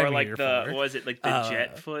not what I'm here for. Or like was it like the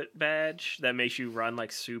jet foot badge that makes you run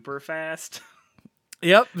like super fast?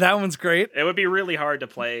 Yep, that one's great. It would be really hard to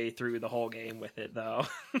play through the whole game with it, though.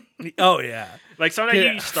 Oh, yeah. Like, sometimes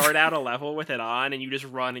you start out a level with it on, and you just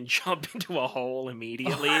run and jump into a hole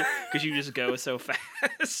immediately, because you just go so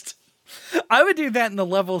fast. I would do that in the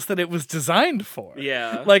levels that it was designed for.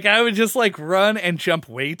 Yeah. Like, I would just, like, run and jump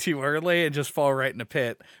way too early and just fall right in a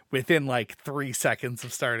pit within, like, 3 seconds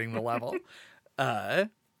of starting the level.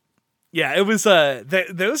 Yeah, it was,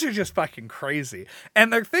 those are just fucking crazy.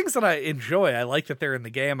 And they're things that I enjoy. I like that they're in the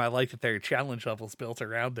game. I like that there are challenge levels built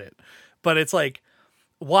around it. But it's like,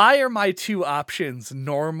 why are my 2 options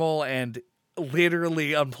normal and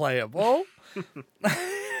literally unplayable?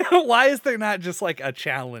 Why is there not just like a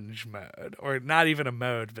challenge mode? Or not even a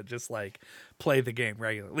mode, but just like play the game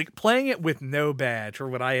regularly? Like playing it with no badge, or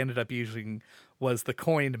what I ended up using was the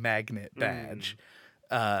coined magnet badge.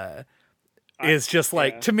 Is just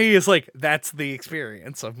like, to me, is like, that's the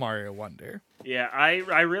experience of Mario Wonder. Yeah, I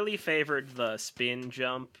really favored the spin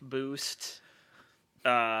jump boost.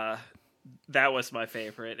 That was my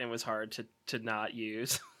favorite and was hard to not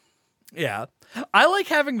use. Yeah. I like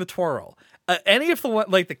having the twirl. Any of the one,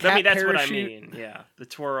 like the cat that's parachute. What I mean. Yeah, the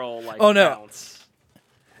twirl, like, No. bounce.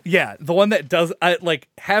 Yeah, the one that does, like,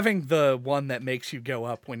 having the one that makes you go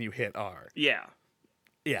up when you hit R. Yeah.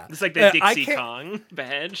 Yeah. It's like the Dixie Kong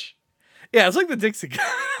badge. Yeah, it's like the Dixie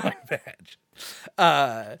Kong badge.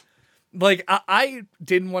 Like, I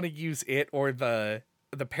didn't want to use it or the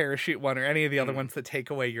parachute one or any of the other ones that take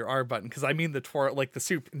away your R button, because I mean the twirl, like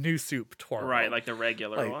the new soup twirl. Right, like the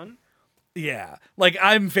regular one. Yeah. Like,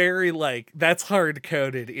 I'm very, like, that's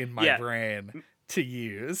hard-coded in my Yeah. brain to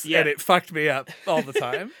use, Yeah. and it fucked me up all the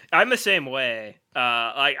time. I'm the same way.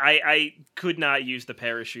 Like I could not use the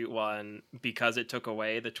parachute one because it took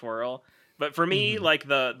away the twirl. But for me, like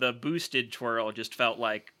the boosted twirl just felt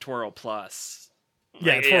like twirl plus.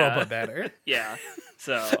 Yeah, Like, twirl but better. Yeah.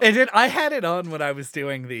 So And then I had it on when I was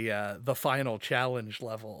doing the final challenge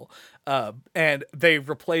level, and they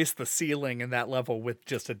replaced the ceiling in that level with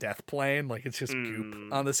just a death plane, like it's just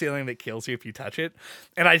goop on the ceiling that kills you if you touch it.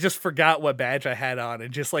 And I just forgot what badge I had on,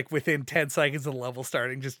 and just like within 10 seconds of the level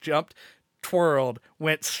starting, just jumped, twirled,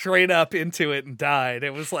 went straight up into it, and died.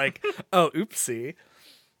 It was like, oh, oopsie.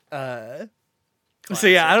 So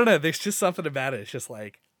yeah, I don't know. There's just something about it. It's just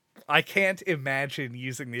like, I can't imagine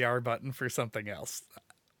using the R button for something else.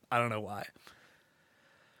 I don't know why.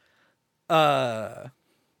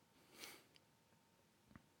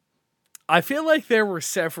 I feel like there were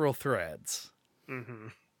several threads.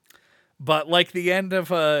 But like the end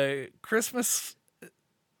of a Christmas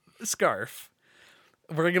scarf,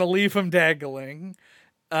 we're going to leave them dangling.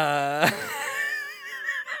 And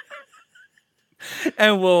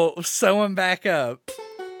we'll sew them back up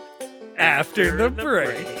after the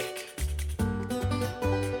break.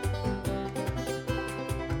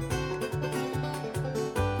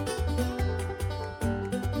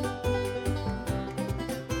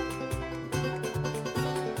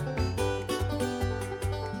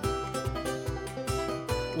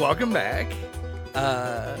 Welcome back.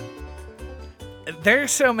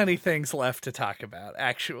 There's so many things left to talk about,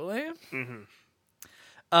 actually.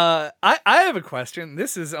 I have a question.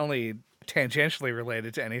 This is only tangentially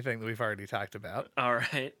related to anything that we've already talked about. All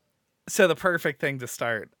right. So the perfect thing to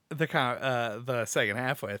start the second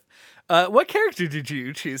half with. What character did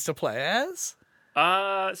you choose to play as?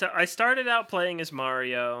 So I started out playing as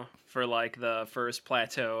Mario for like the first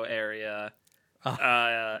plateau area.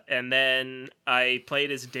 And then I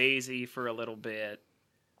played as Daisy for a little bit,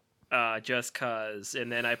 just cause.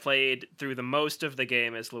 And then I played through the most of the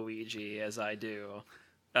game as Luigi, as I do,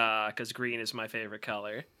 cause green is my favorite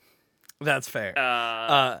color. That's fair.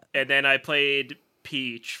 And then I played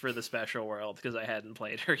Peach for the special world because I hadn't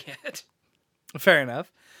played her yet. Fair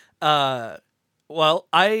enough. Well,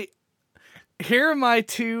 here are my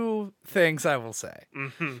two things I will say.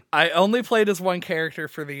 I only played as one character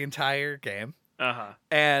for the entire game.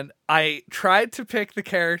 And I tried to pick the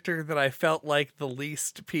character that I felt like the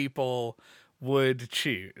least people would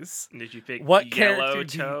choose. Did you pick what Yellow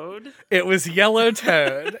Toad? It was Yellow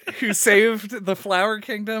Toad, who saved the Flower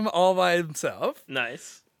Kingdom all by himself.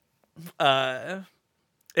 Nice. I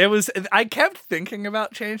kept thinking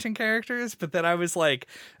about changing characters, but then I was like,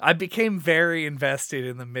 I became very invested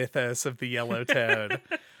in the mythos of the Yellow Toad.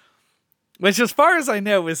 Which, as far as I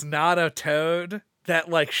know, is not a toad that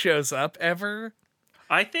like shows up ever.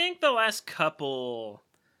 I think the last couple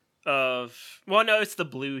of no, it's the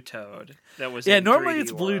blue toad that was in normally 3D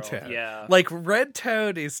it's blue World. toad. Yeah, like red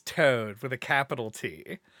toad is toad with a capital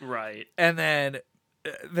T, right? And then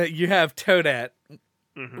that you have Toadette,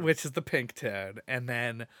 which is the pink toad, and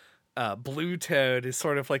then blue toad is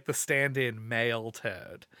sort of like the stand-in male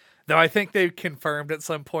toad. Though I think they confirmed at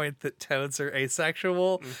some point that toads are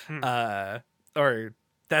asexual, or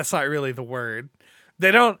that's not really the word.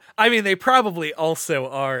 They probably also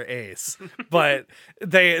are ace, but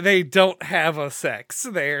they don't have a sex.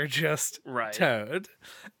 They're just toad.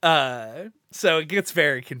 So it gets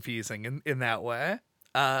very confusing in that way.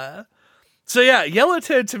 So yeah, Yellow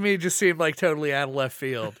Toad to me just seemed like totally out of left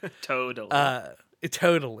field. Totally.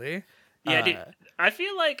 Totally. Yeah, I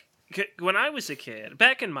feel like when I was a kid,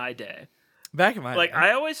 back in my day, like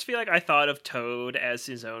I always feel like I thought of Toad as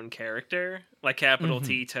his own character, like capital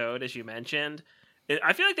T Toad, as you mentioned.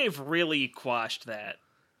 I feel like they've really quashed that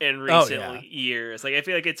in recent years. Like I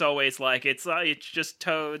feel like it's always like it's just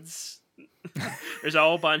toads. There's a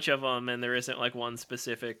whole bunch of them, and there isn't like one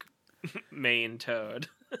specific main toad.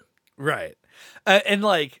 Right, and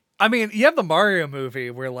like I mean, you have the Mario movie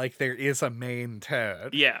where like there is a main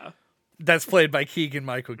toad. Yeah, that's played by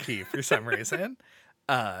Keegan-Michael Key for some reason,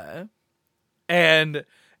 and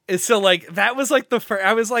so like that was like the first.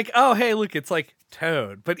 I was like, oh hey, look, it's like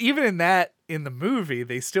Toad. But even in the movie,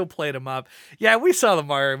 they still played him up. Yeah, we saw the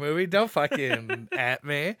Mario movie. Don't fucking at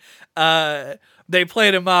me. They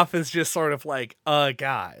played him off as just sort of like a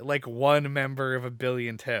guy, like one member of a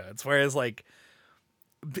billion toads. Whereas like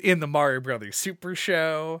in the Mario Brothers Super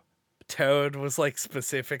Show, Toad was like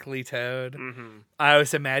specifically Toad. I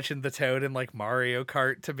always imagined the Toad in like Mario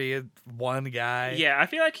Kart to be one guy. Yeah, I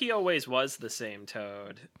feel like he always was the same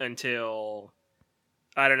Toad until,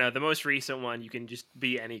 I don't know, the most recent one you can just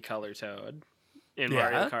be any color Toad in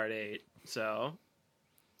Mario Kart 8. So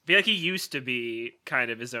I feel like he used to be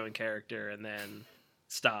kind of his own character and then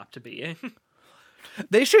stopped being.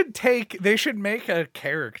 They should make a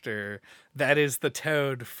character that is the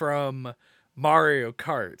Toad from Mario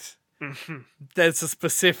Kart. That's a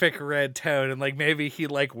specific red Toad, and like maybe he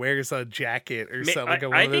like wears a jacket or something, like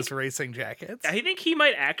one of those racing jackets. I think he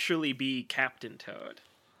might actually be Captain Toad.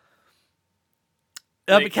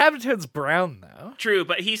 But Captain Toad's brown though. True,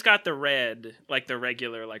 but he's got the red, like the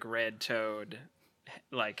regular, like red Toad,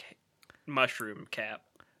 like mushroom cap.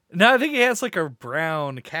 No, I think he has like a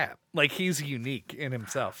brown cap. Like he's unique in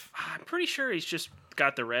himself. I'm pretty sure he's just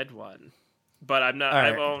got the red one, but I'm not.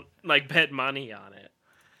 Right. I won't like bet money on it.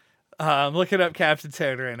 I'm looking up Captain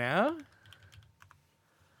Toad right now.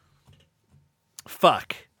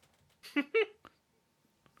 Fuck.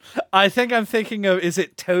 I think I'm thinking of, is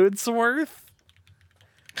it Toadsworth?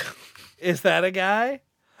 Is that a guy?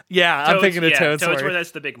 Yeah, I'm thinking of Toadsworth. Toadsworth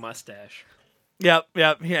has the big mustache. Yep,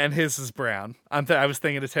 yeah, and his is brown. I was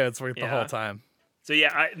thinking of Toadsworth the whole time. So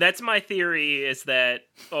yeah, that's my theory, is that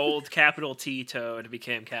old capital T Toad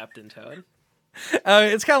became Captain Toad.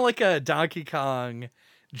 It's kind of like a Donkey Kong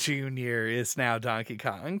Jr. is now Donkey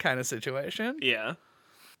Kong kind of situation. Yeah.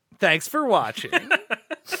 Thanks for watching.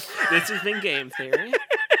 This has been Game Theory.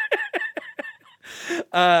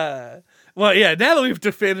 Well, yeah, now that we've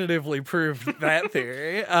definitively proved that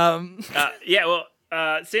theory.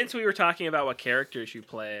 Since we were talking about what characters you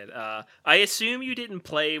played, I assume you didn't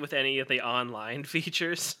play with any of the online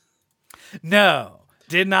features. No,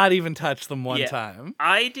 did not even touch them one time.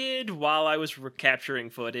 I did while I was capturing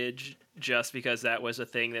footage, just because that was a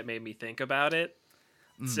thing that made me think about it.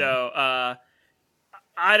 So,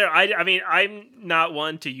 I mean, I'm not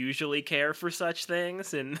one to usually care for such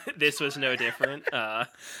things, and this was no different. I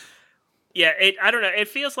don't know. It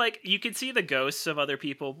feels like you can see the ghosts of other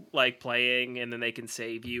people like playing, and then they can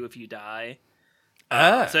save you if you die.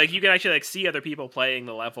 So like, you can actually like see other people playing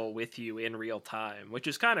the level with you in real time, which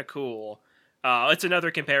is kind of cool. It's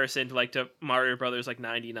another comparison to like to Mario Brothers like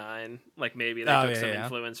 99. Like maybe they took some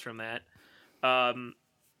influence from that.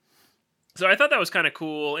 So I thought that was kind of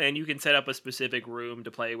cool, and you can set up a specific room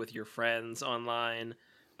to play with your friends online,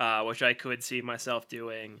 which I could see myself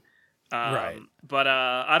doing. Right. But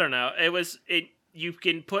I don't know. You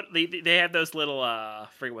can put they have those little I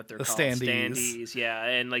forget what they're called. Standees. Yeah,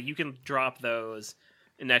 and like you can drop those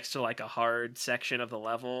next to like a hard section of the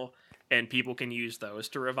level, and people can use those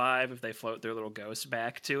to revive if they float their little ghosts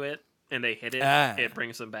back to it and they hit it. It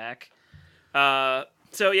brings them back.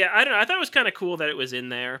 So yeah, I don't know. I thought it was kind of cool that it was in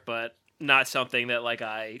there, but not something that like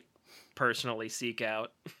I personally seek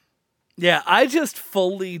out. Yeah, I just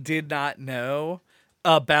fully did not know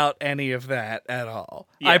about any of that at all.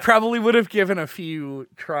 Yeah. I probably would have given a few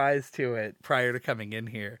tries to it prior to coming in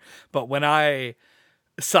here, but when I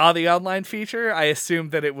saw the online feature, I assumed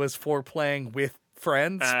that it was for playing with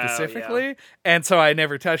friends specifically, and so I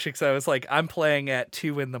never touched it because I was like, I'm playing at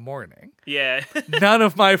 2 a.m. Yeah. None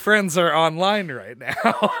of my friends are online right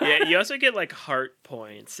now. Yeah, you also get like heart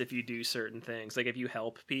points if you do certain things. Like if you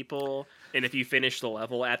help people, and if you finish the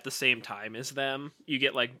level at the same time as them, you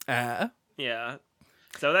get like yeah.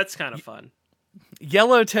 So that's kind of fun.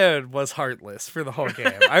 Yellow Toad was heartless for the whole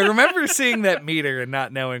game. I remember seeing that meter and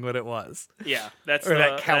not knowing what it was. Yeah, that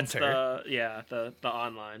counter. The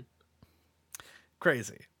online.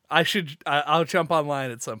 Crazy. I'll jump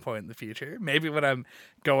online at some point in the future. Maybe when I'm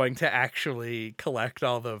going to actually collect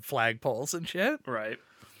all the flagpoles and shit. Right.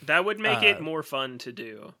 That would make it more fun to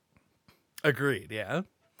do. Agreed, yeah.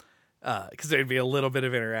 Because there'd be a little bit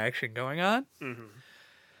of interaction going on. Mm-hmm.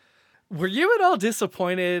 Were you at all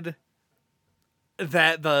disappointed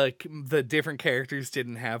that the different characters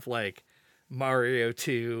didn't have like Mario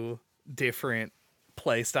 2 different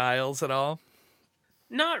play styles at all?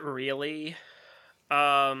 Not really.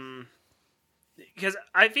 Because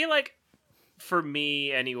I feel like for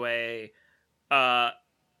me anyway, that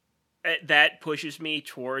pushes me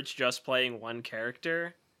towards just playing one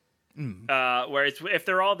character. Whereas if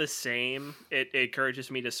they're all the same, it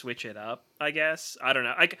encourages me to switch it up, I guess. I don't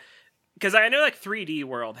know. Because I know like 3D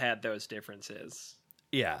World had those differences.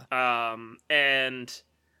 Yeah. And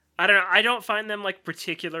I don't know. I don't find them like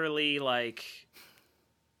particularly like,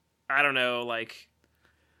 I don't know, like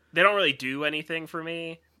they don't really do anything for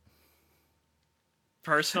me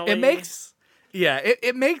personally.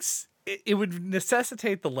 It would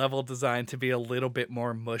necessitate the level design to be a little bit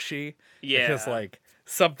more mushy. Yeah. Because like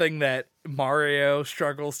something that Mario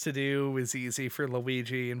struggles to do is easy for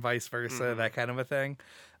Luigi and vice versa, that kind of a thing.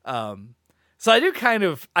 So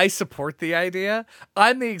I support the idea.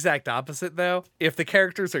 I'm the exact opposite though. If the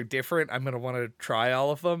characters are different, I'm going to want to try all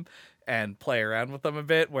of them and play around with them a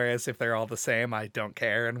bit. Whereas if they're all the same, I don't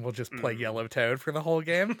care and we'll just play Yellow Toad for the whole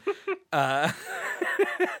game. uh,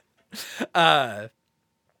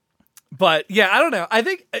 but yeah, I don't know. I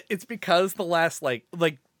think it's because the last like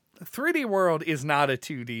 3D World is not a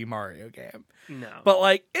 2D Mario game. No. But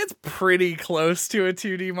like it's pretty close to a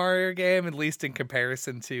 2D Mario game, at least in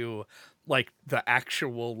comparison to like the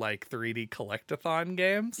actual like 3D collectathon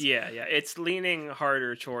games. Yeah, it's leaning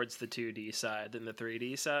harder towards the 2D side than the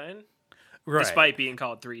 3D side, Right. despite being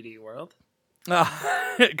called 3D World.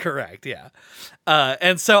 Correct, yeah.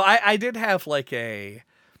 And so I did have like a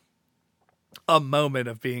moment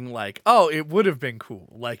of being like, oh, it would have been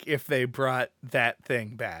cool like if they brought that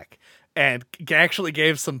thing back, and actually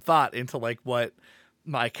gave some thought into like what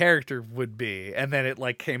my character would be, and then it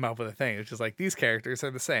like came up with a thing. It's just like, these characters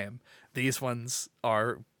are the same. These ones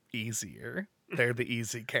are easier. They're the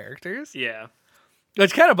easy characters. Yeah.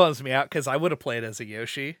 Which kind of bums me out because I would have played as a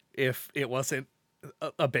Yoshi if it wasn't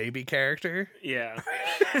a baby character. Yeah.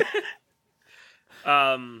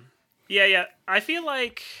 Yeah. I feel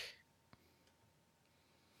like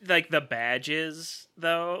the badges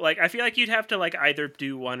though, like I feel like you'd have to like either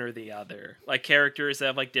do one or the other. Like characters that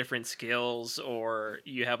have like different skills, or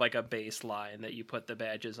you have like a baseline that you put the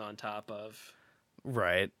badges on top of.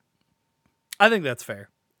 Right. I think that's fair.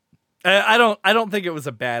 I don't think it was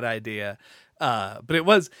a bad idea. But it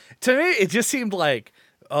was, to me, it just seemed like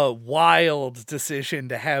a wild decision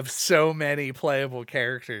to have so many playable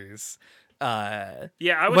characters. Yeah,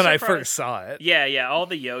 I was when surprised. I first saw it. Yeah, all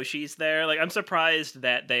the Yoshis there. Like, I'm surprised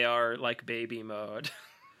that they are like baby mode.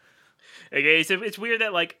 Okay, so it's weird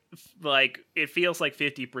that like it feels like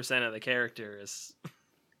 50% of the characters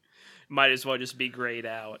might as well just be grayed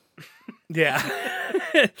out. Yeah.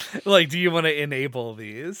 Like, do you want to enable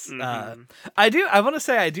these? Mm-hmm. I want to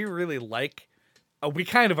say I do really like, we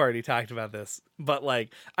kind of already talked about this, but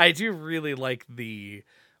like, I do really like the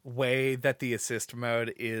way that the assist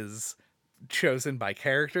mode is chosen by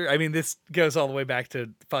character. I mean, this goes all the way back to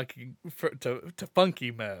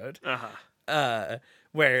funky mode.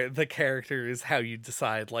 Where the character is how you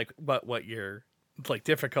decide like what your like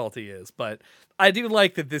difficulty is. But I do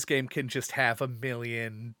like that this game can just have a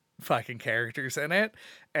million fucking characters in it,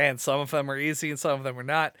 and some of them are easy and some of them are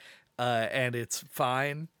not, and it's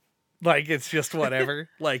fine. Like, it's just whatever.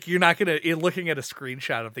 Like, you're not gonna, in looking at a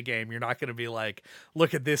screenshot of the game, you're not gonna be like,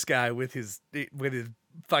 look at this guy with his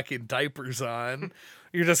fucking diapers on.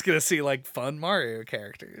 You're just gonna see like fun Mario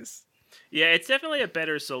characters. Yeah, it's definitely a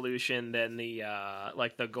better solution than the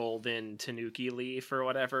like the golden Tanuki leaf or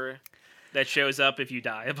whatever that shows up if you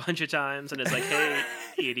die a bunch of times and it's like, hey,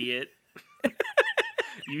 idiot,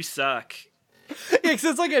 you suck. Yeah, because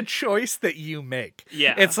it's like a choice that you make.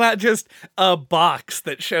 Yeah. It's not just a box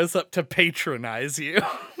that shows up to patronize you.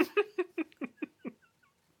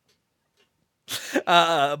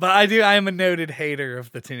 But I am a noted hater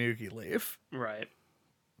of the Tanuki leaf. Right.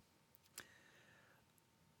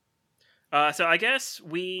 So I guess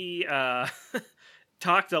we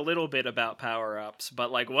talked a little bit about power-ups, but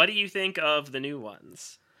like, what do you think of the new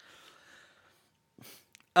ones?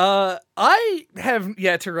 I have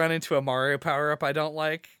yet to run into a Mario power-up I don't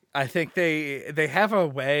like. I think they have a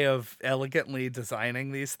way of elegantly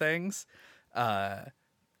designing these things. And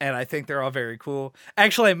I think they're all very cool.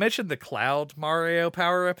 Actually, I mentioned the Cloud Mario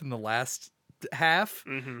power-up in the last half.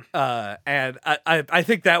 Mm-hmm. And I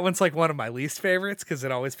think that one's like one of my least favorites because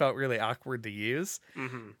it always felt really awkward to use.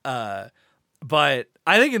 Mm-hmm. But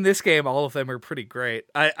I think in this game, all of them are pretty great.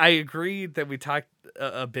 I agreed that we talked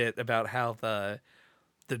a bit about how the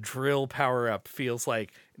drill power up feels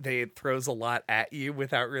like it throws a lot at you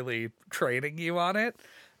without really training you on it.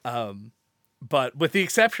 But with the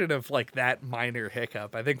exception of like that minor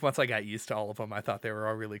hiccup, I think once I got used to all of them, I thought they were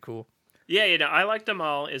all really cool. Yeah, I liked them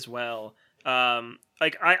all as well.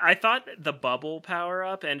 Like I thought the bubble power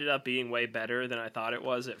up ended up being way better than I thought it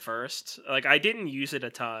was at first. Like, I didn't use it a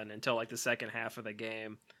ton until like the second half of the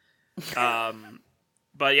game.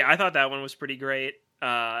 But yeah, I thought that one was pretty great.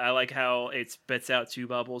 I like how it spits out 2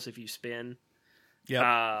 bubbles if you spin.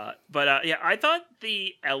 Yeah. But yeah, I thought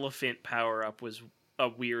the elephant power up was a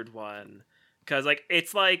weird one because like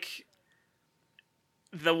it's like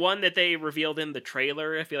the one that they revealed in the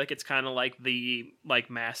trailer. I feel like it's kind of like the like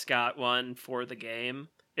mascot one for the game.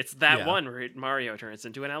 It's that one where Mario turns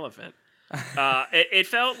into an elephant. It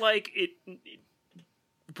felt like it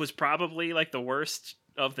was probably like the worst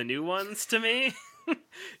of the new ones to me.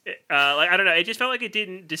 Like, I don't know, it just felt like it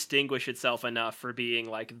didn't distinguish itself enough for being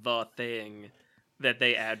like the thing that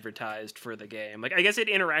they advertised for the game. Like, I guess it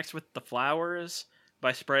interacts with the flowers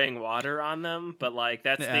by spraying water on them, but like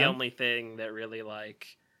that's the only thing that really like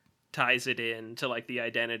ties it in to like the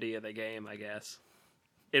identity of the game, I guess.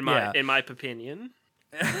 In my opinion.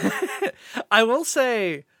 I will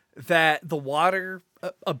say that the water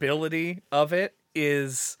ability of it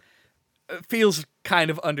feels kind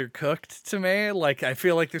of undercooked to me. Like, I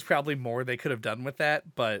feel like there's probably more they could have done with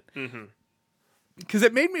that, but because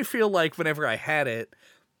it made me feel like whenever I had it,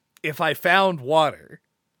 if I found water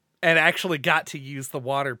and actually got to use the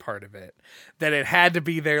water part of it, that it had to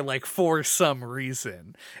be there like for some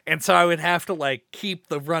reason. And so I would have to like keep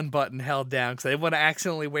the run button held down because I didn't want to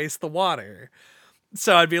accidentally waste the water.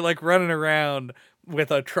 So I'd be like running around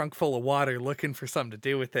with a trunk full of water looking for something to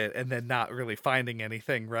do with it and then not really finding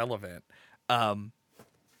anything relevant.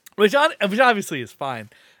 Which obviously is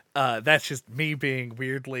fine. That's just me being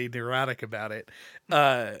weirdly neurotic about it.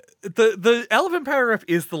 The elephant power up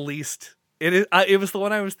is the least. It was the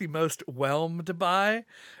one I was the most whelmed by,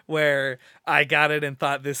 where I got it and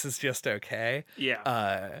thought this is just okay.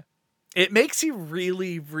 Yeah. It makes you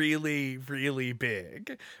really, really, really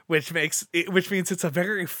big, which means it's a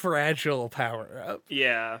very fragile power up.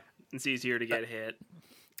 Yeah, it's easier to get hit.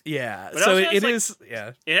 Yeah, but so it is. Like,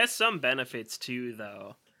 yeah, it has some benefits too,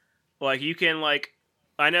 though. Like you can like,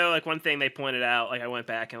 I know like one thing they pointed out. Like I went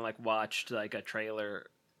back and like watched like a trailer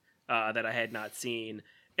that I had not seen.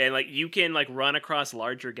 And like you can like run across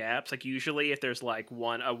larger gaps. Like usually if there's like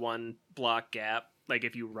a one block gap, like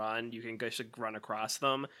if you run, you can just run across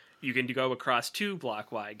them. You can go across 2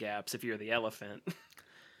 block wide gaps if you're the elephant.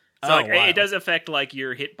 So wow. It does affect like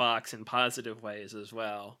your hitbox in positive ways as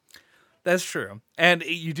well. That's true. And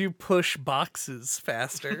you do push boxes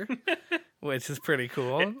faster, which is pretty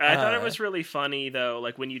cool. I thought it was really funny though,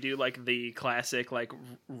 like when you do like the classic like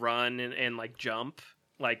run and like jump.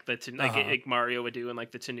 Like like Mario would do in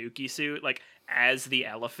like the Tanuki suit, like as the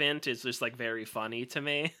elephant is just like very funny to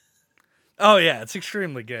me. Oh yeah, it's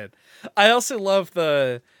extremely good. I also love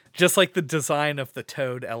the design of the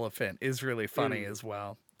toad elephant is really funny as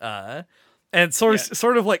well. And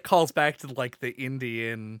sort of like calls back to like the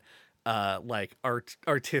Indian like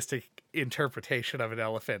artistic interpretation of an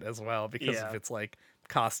elephant as well because of its like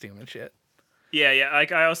costume and shit. Yeah.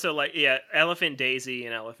 Like I also like Elephant Daisy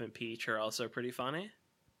and Elephant Peach are also pretty funny.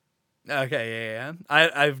 Okay, yeah.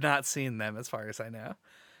 I've not seen them as far as I know.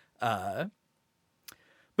 But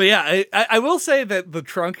yeah, I will say that the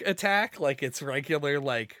trunk attack, like its regular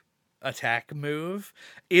like attack move,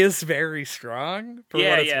 is very strong for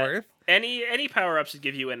what it's worth. Any power ups that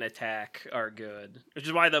give you an attack are good, which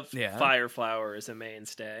is why the fire flower is a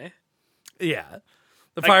mainstay. Yeah,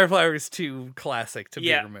 the fire flower is too classic to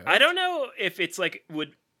be removed. I don't know if it's like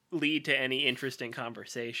would lead to any interesting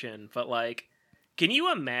conversation, but like, can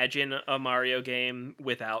you imagine a Mario game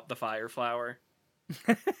without the fire flower?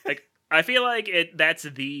 Like, I feel like that's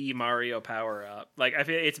the Mario power up. Like, I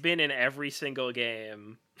feel it's been in every single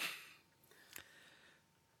game.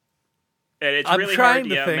 And it's really hard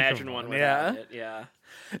to imagine one without it. Yeah.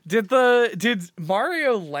 Did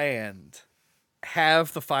Mario Land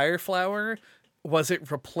have the fire flower? Was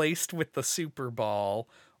it replaced with the Super Ball,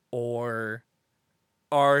 or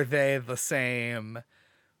are they the same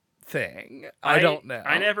thing? I don't know.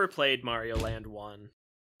 I never played Mario Land 1.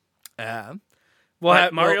 Well,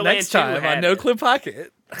 Mario Land next 2 time on No Clip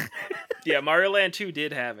Pocket. Yeah, Mario Land 2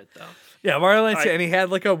 did have it though. Yeah, Mario Land 2, and he had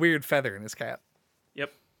like a weird feather in his cap.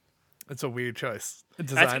 Yep. It's a weird choice.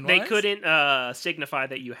 Design-wise. They couldn't signify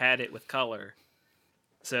that you had it with color,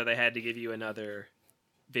 so they had to give you another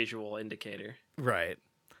visual indicator. Right.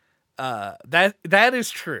 That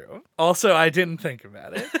is true. Also, I didn't think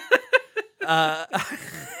about it.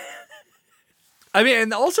 I mean,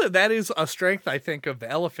 and also that is a strength, I think, of the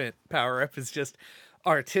elephant power-up is just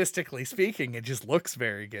artistically speaking, it just looks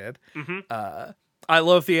very good. Mm-hmm. I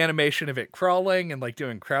love the animation of it crawling and like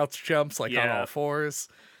doing crouch jumps like on all fours.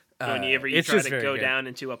 Whenever you try to go down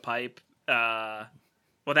into a pipe, well,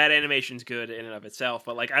 that animation's good in and of itself,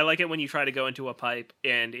 but like I like it when you try to go into a pipe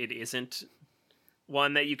and it isn't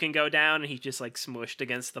one that you can go down and he's just like smushed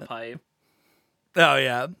against the pipe. Oh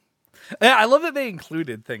yeah. Yeah, I love that they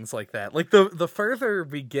included things like that. Like the further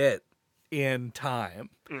we get in time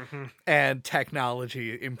and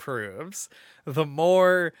technology improves, the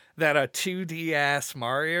more that a 2D ass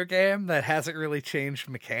Mario game that hasn't really changed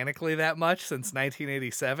mechanically that much since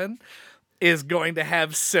 1987 is going to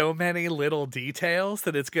have so many little details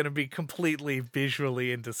that it's going to be completely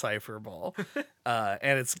visually indecipherable.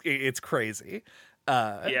 And it's crazy.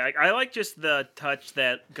 Yeah, I like just the touch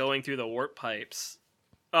that going through the warp pipes.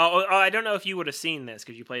 Oh, I don't know if you would have seen this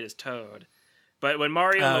because you played as Toad, but when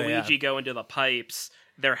Mario and Luigi go into the pipes,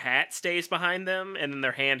 their hat stays behind them, and then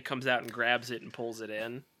their hand comes out and grabs it and pulls it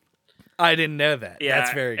in. I didn't know that. Yeah,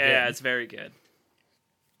 that's very good. Yeah, it's very good.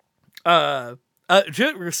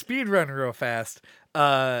 Speed run real fast.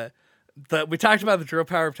 We talked about the drill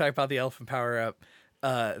power up, talked about the elephant power up.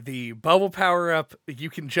 The bubble power up, you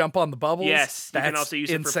can jump on the bubbles. Yes, you That's can also use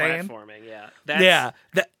insane. it for platforming. Yeah,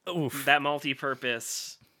 Oof. that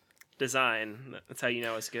multi-purpose design. That's how you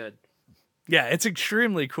know it's good. Yeah, it's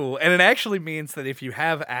extremely cool, and it actually means that if you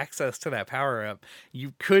have access to that power up,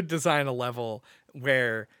 you could design a level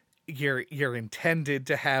where you're intended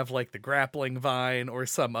to have like the grappling vine or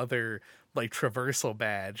some other like traversal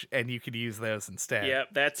badge, and you could use those instead. Yep,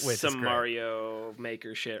 that's some Mario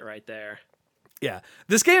Maker shit right there. Yeah,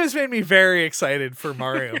 this game has made me very excited for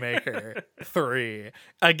Mario Maker 3,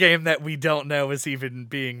 a game that we don't know is even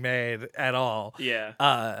being made at all. Yeah,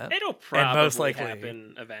 it'll probably most likely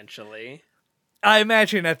happen eventually. I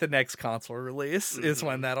imagine at the next console release is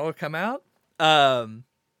when that'll come out. But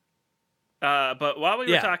while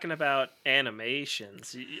we were talking about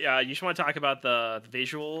animations, you just want to talk about the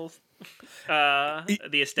visual, the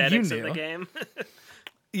aesthetics of the game.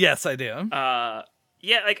 Yes, I do.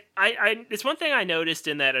 Yeah, like I it's one thing I noticed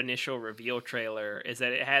in that initial reveal trailer is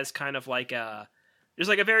that it has kind of like there's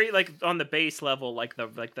like a very like on the base level like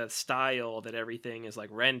the style that everything is like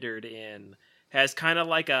rendered in has kind of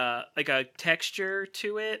like a texture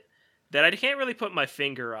to it that I can't really put my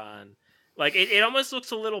finger on. Like it almost looks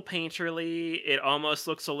a little painterly. It almost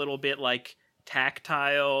looks a little bit like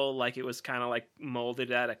tactile, like it was kind of like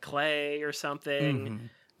molded out of clay or something. Mm-hmm.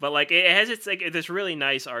 But like it has its like this really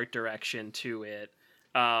nice art direction to it.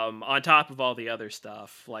 On top of all the other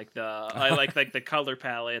stuff, like I like the color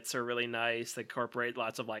palettes are really nice. They incorporate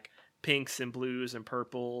lots of like pinks and blues and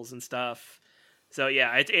purples and stuff. So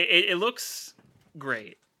yeah, it looks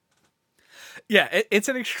great. Yeah, it's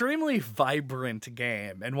an extremely vibrant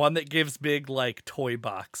game and one that gives big like toy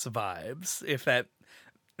box vibes, if that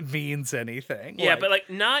means anything. Yeah, but like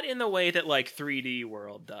not in the way that like 3D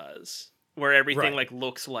World does, where everything like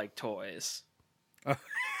looks like toys.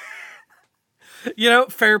 You know,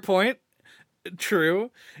 fair point. True.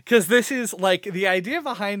 Because this is like the idea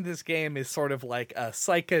behind this game is sort of like a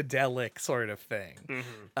psychedelic sort of thing.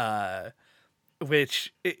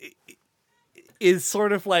 Which is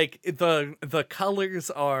sort of like the colors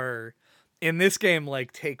are in this game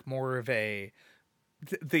like take more of a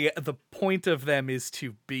the point of them is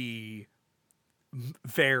to be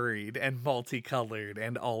varied and multicolored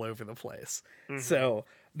and all over the place. So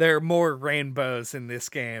there are more rainbows in this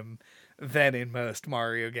game than in most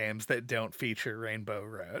Mario games that don't feature Rainbow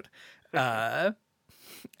Road.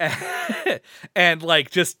 And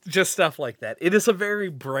like just stuff like that. It is a very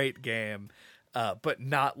bright game, but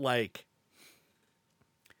not like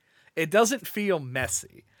it doesn't feel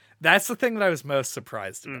messy. That's the thing that I was most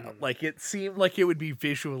surprised about. Like it seemed like it would be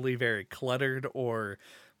visually very cluttered or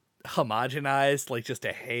homogenized, like just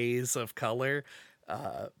a haze of color.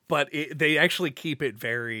 But they actually keep it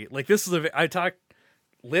very like this is I talked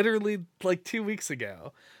literally like 2 weeks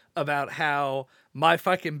ago about how my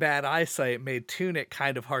fucking bad eyesight made Tunic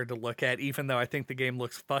kind of hard to look at, even though I think the game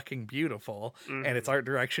looks fucking beautiful and its art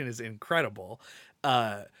direction is incredible.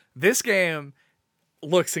 This game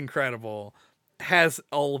looks incredible, has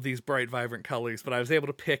all of these bright, vibrant colors, but I was able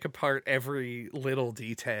to pick apart every little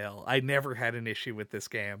detail. I never had an issue with this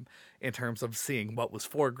game in terms of seeing what was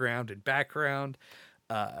foreground and background,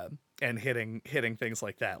 and hitting things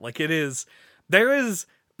like that. Like there is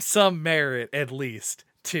some merit at least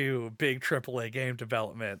to big AAA game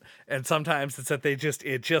development, and sometimes it's that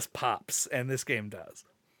it just pops, and this game does.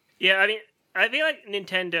 Yeah, I mean, I feel like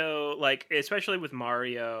Nintendo, like especially with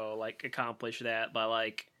Mario, like accomplished that by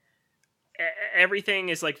like everything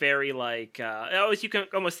is like very like you can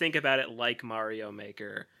almost think about it like Mario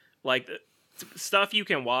Maker, like the stuff you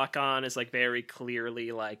can walk on is like very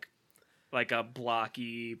clearly like a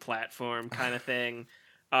blocky platform kind of thing.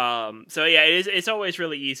 So yeah, it's always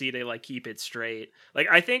really easy to like keep it straight. Like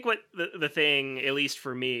I think what the thing, at least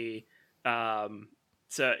for me,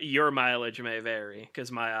 so your mileage may vary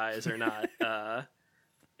because my eyes are not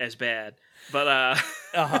as bad, but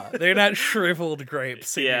they're not shriveled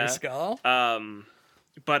grapes in your skull.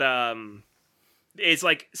 But it's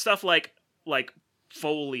like stuff like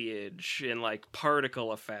foliage and like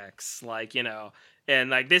particle effects, like and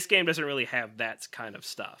like this game doesn't really have that kind of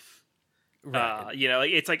stuff. Right. Like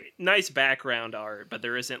it's like nice background art, but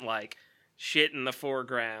there isn't like shit in the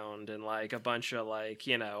foreground and like a bunch of like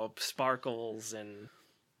sparkles and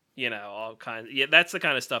all kinds. Yeah, that's the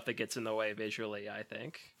kind of stuff that gets in the way visually, I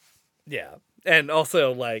think. Yeah, and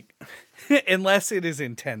also like unless it is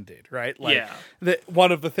intended, right? Like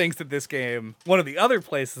one of the other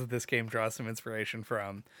places that this game draws some inspiration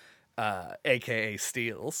from, aka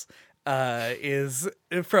Steels, is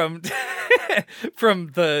from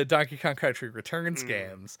from the Donkey Kong Country Returns Mm.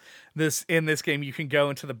 games. In this game, you can go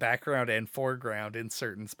into the background and foreground in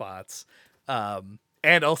certain spots,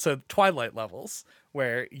 and also Twilight levels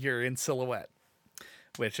where you're in silhouette,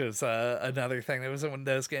 which is another thing that was in one of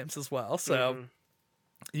those games as well. So. Mhm.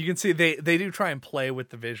 You can see they do try and play with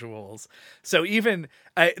the visuals. So even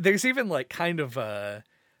there's even like kind of a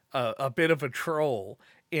bit of a troll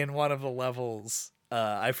in one of the levels.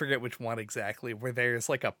 I forget which one exactly, where there's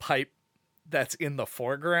like a pipe that's in the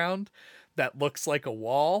foreground that looks like a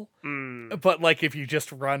wall, Mm. but like if you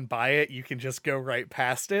just run by it, you can just go right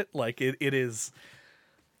past it. Like it's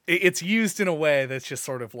used in a way that's just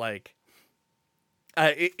sort of like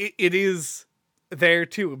it is there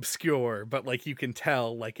to obscure, but like you can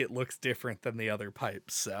tell like it looks different than the other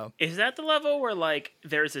pipes. So Is that the level where like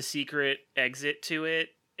there's a secret exit to it,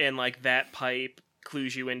 and like that pipe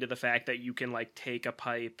clues you into the fact that you can like take a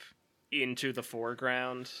pipe into the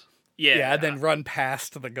foreground? Yeah. and then run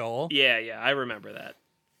past the goal. Yeah, I remember that.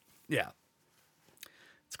 Yeah,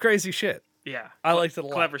 it's crazy shit. Yeah. I liked it a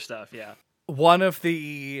lot. Clever stuff, yeah. One of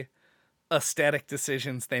the aesthetic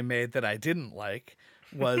decisions they made that I didn't like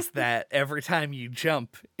was that every time you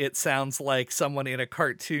jump, it sounds like someone in a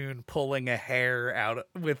cartoon pulling a hair out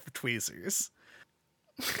with tweezers.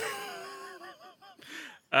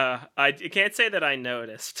 I can't say that I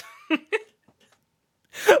noticed.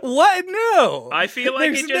 What? No. I feel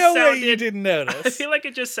like There's it just no sounded way you didn't notice. I feel like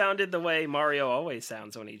it just sounded the way Mario always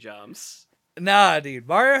sounds when he jumps. Nah, dude.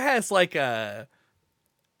 Mario has like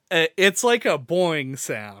it's like a boing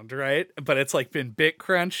sound, right? But it's like been bit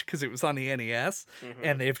crunched because it was on the NES,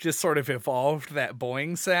 and they've just sort of evolved that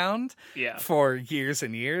boing sound Yeah. for years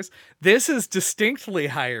and years. This is distinctly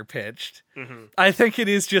higher pitched. Mhm. I think it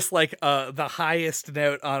is just like the highest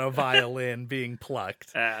note on a violin being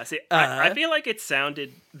plucked. I feel like it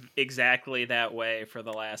sounded exactly that way for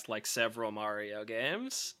the last like several Mario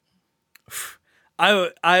games.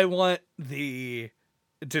 I want the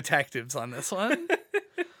detectives on this one.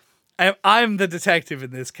 I'm the detective in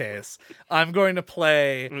this case. I'm going to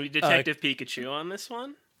play Detective Pikachu on this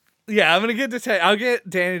one. Yeah, I'm gonna get I'll get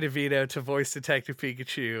Danny DeVito to voice Detective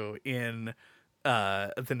Pikachu in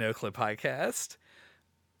the No Clip Podcast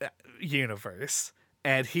universe,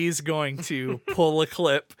 and he's going to pull a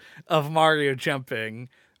clip of Mario jumping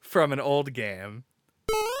from an old game,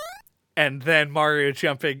 and then Mario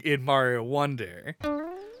jumping in Mario Wonder,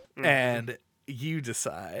 and you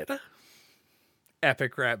decide.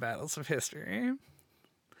 Epic rap battles of history.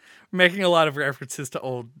 Making a lot of references to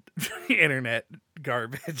old internet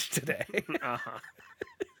garbage today.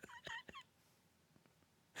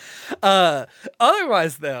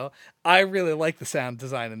 Otherwise, though, I really like the sound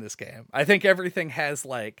design in this game. I think everything has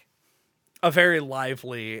like a very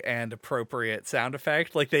lively and appropriate sound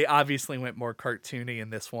effect. Like they obviously went more cartoony in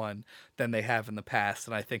this one than they have in the past,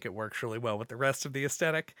 and I think it works really well with the rest of the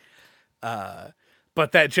aesthetic.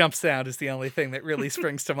 But that jump sound is the only thing that really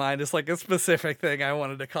springs to mind as like a specific thing I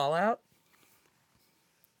wanted to call out.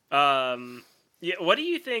 Yeah. What do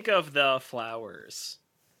you think of the flowers?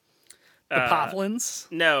 The poplins?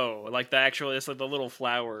 No, like the actual, it's like the little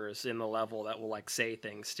flowers in the level that will like say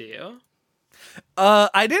things to you.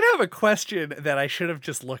 I did have a question that I should have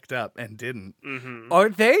just looked up and didn't. Mm-hmm. Are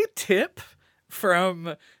they Tip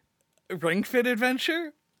from Ring Fit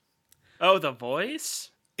Adventure? Oh, the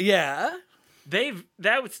voice? Yeah.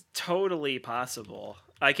 That was totally possible.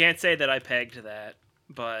 I can't say that I pegged that,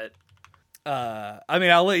 but I mean,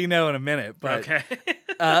 I'll let you know in a minute, but okay.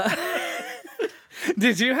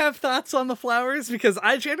 Did you have thoughts on the flowers? Because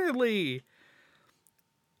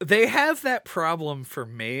they have that problem for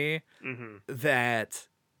me that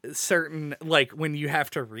certain, like when you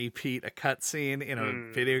have to repeat a cutscene in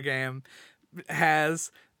a video game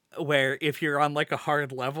has, where if you're on like a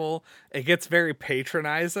hard level, it gets very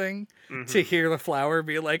patronizing to hear the flower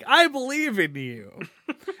be like, I believe in you.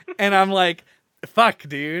 And I'm like, fuck,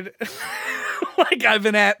 dude. Like I've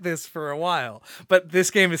been at this for a while, but this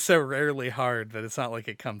game is so rarely hard that it's not like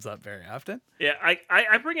it comes up very often. Yeah,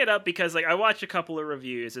 I bring it up because like I watch a couple of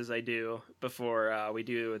reviews as I do before we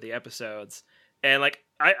do the episodes, and like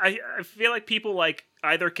I feel like people like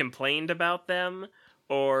either complained about them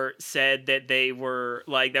or said that they were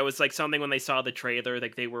like, that was like something when they saw the trailer,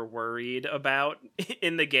 like they were worried about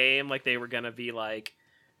in the game, like they were gonna be like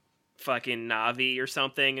fucking Navi or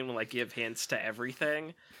something and like give hints to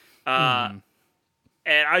everything.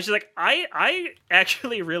 And I was just like, I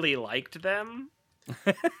actually really liked them.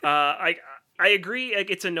 I agree, like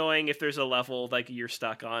it's annoying if there's a level like you're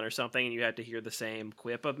stuck on or something and you have to hear the same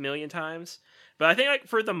quip a million times. But I think like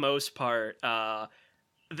for the most part,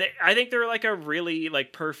 I think they're like a really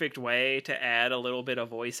like perfect way to add a little bit of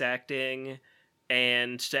voice acting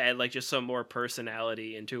and to add like just some more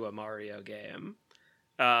personality into a Mario game.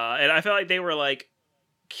 And I felt like they were like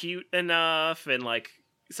cute enough, and like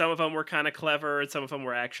some of them were kind of clever, and some of them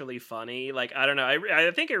were actually funny. Like I don't know,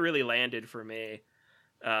 I think it really landed for me.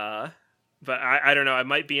 But I don't know, I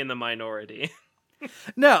might be in the minority.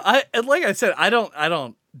 No, like I said, I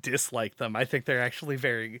don't dislike them. I think they're actually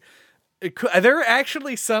very. There are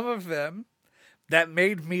actually some of them that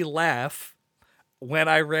made me laugh when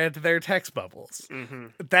I read their text bubbles. Mm-hmm.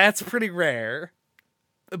 That's pretty rare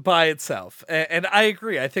by itself. And I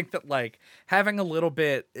agree. I think that like having a little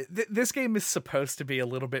bit, this game is supposed to be a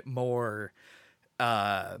little bit more,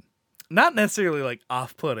 not necessarily like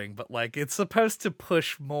off-putting, but like it's supposed to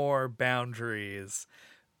push more boundaries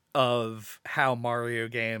of how Mario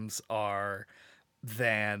games are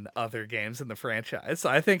than other games in the franchise. So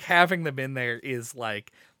I think having them in there is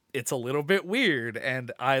like, it's a little bit weird,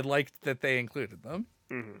 and I liked that they included them.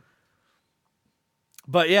 Mm-hmm.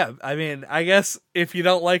 But yeah, I mean, I guess if you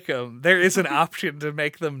don't like them, there is an option to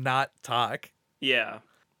make them not talk. Yeah.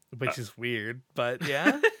 Which is weird, but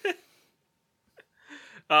yeah.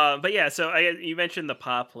 But yeah, so you mentioned the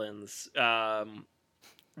Poplins,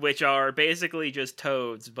 which are basically just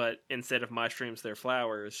toads, but instead of mushrooms, they're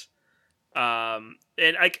flowers. And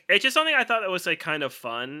it's just something I thought that was like kind of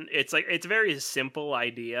fun. It's like it's a very simple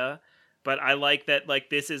idea, but I like that like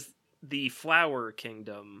this is the flower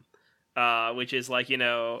kingdom, which is like, you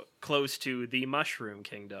know, close to the mushroom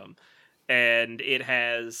kingdom, and it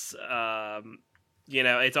has you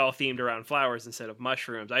know, it's all themed around flowers instead of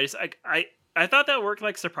mushrooms. I thought that worked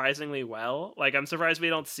like surprisingly well. Like I'm surprised we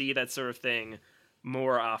don't see that sort of thing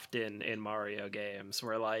more often in Mario games,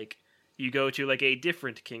 where like you go to like a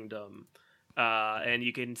different kingdom, and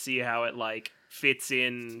you can see how it like fits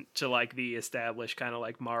in to like the established kind of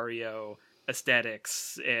like Mario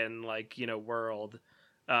aesthetics and like, you know, world,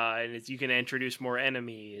 and you can introduce more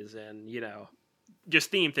enemies and, you know,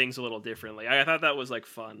 just theme things a little differently. I thought that was like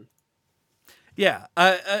fun. Yeah,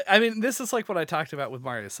 I mean, this is like what I talked about with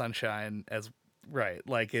Mario Sunshine as right.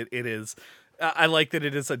 Like it is. I like that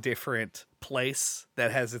it is a different place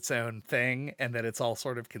that has its own thing, and that it's all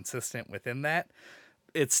sort of consistent within that.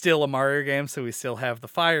 It's still a Mario game, so we still have the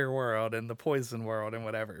fire world and the poison world and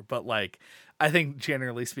whatever. But like, I think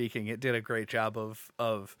generally speaking, it did a great job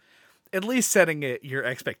of at least setting your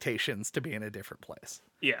expectations to be in a different place.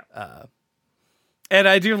 Yeah. And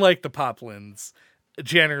I do like the Poplins,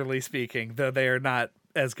 generally speaking, though they are not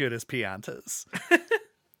as good as Piantas.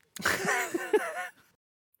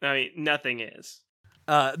 I mean, nothing is.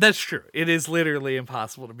 That's true. It is literally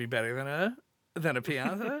impossible to be better than a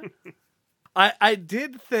Pianta. I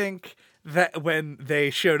did think that when they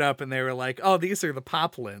showed up and they were like, "Oh, these are the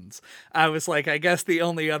Poplins," I was like, I guess the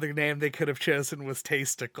only other name they could have chosen was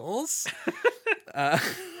Tasticles.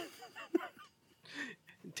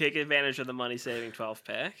 Take advantage of the money-saving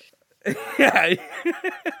 12-pack. Yeah.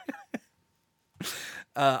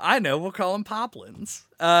 I know. We'll call them Poplins.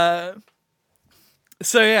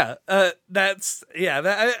 So yeah,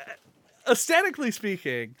 aesthetically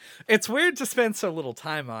speaking, it's weird to spend so little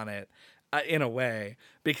time on it, in a way,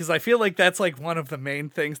 because I feel like that's like one of the main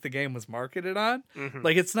things the game was marketed on. Mm-hmm.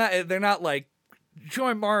 Like they're not like,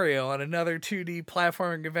 join Mario on another 2D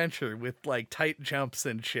platforming adventure with like tight jumps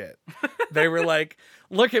and shit. They were like,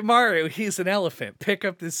 look at Mario, he's an elephant, pick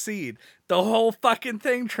up this seed. The whole fucking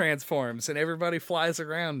thing transforms and everybody flies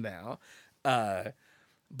around now.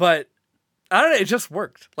 But I don't know, it just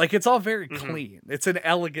worked. Like, it's all very clean. It's an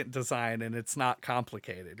elegant design, and it's not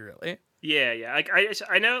complicated, really. Yeah. Like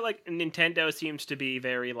I know, like Nintendo seems to be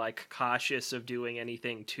very like cautious of doing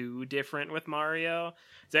anything too different with Mario.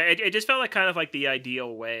 So it just felt like kind of like the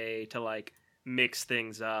ideal way to like mix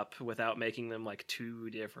things up without making them like too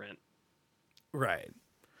different. Right.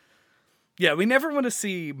 Yeah, we never want to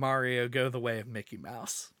see Mario go the way of Mickey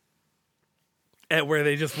Mouse. Where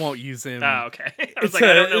they just won't use him. Oh, okay. I was like,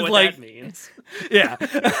 I don't know what that means. Yeah.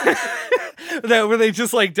 Where they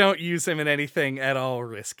just like don't use him in anything at all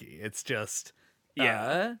risky. It's just,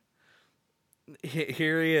 here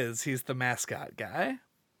he is. He's the mascot guy.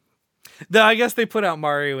 Though I guess they put out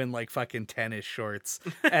Mario in like fucking tennis shorts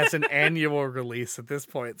as an annual release at this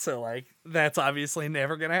point. So like, that's obviously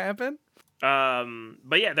never going to happen.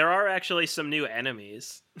 But yeah, there are actually some new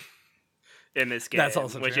enemies in this game, that's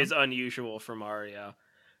also which true. is unusual for Mario.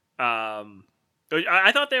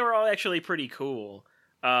 I thought they were all actually pretty cool.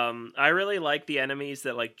 I really like the enemies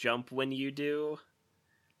that like jump when you do.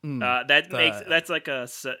 That's like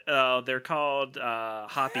they're called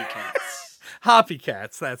Hoppy Cats. Hoppy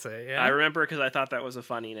Cats, that's it. Yeah. I remember because I thought that was a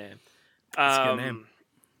funny name. That's a good name.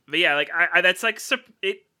 But yeah, like that's like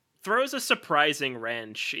it throws a surprising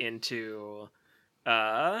wrench into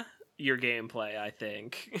your gameplay, I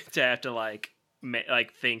think, to have to like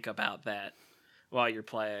think about that while you're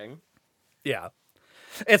playing. Yeah.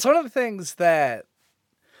 It's one of the things that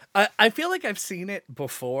I feel like I've seen it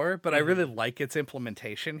before, but I really like its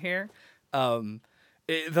implementation here. The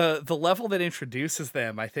level that introduces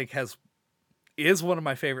them, I think, is one of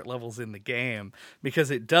my favorite levels in the game,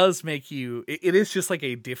 because it does make you. It is just like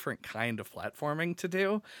a different kind of platforming to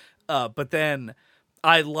do, but then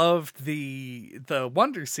I loved the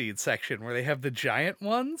Wonder Seed section where they have the giant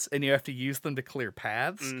ones and you have to use them to clear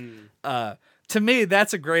paths. To me,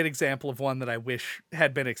 that's a great example of one that I wish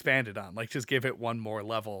had been expanded on. Like, just give it one more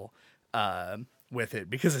level with it,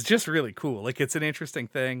 because it's just really cool. Like, it's an interesting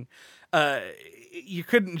thing. You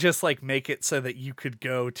couldn't just like make it so that you could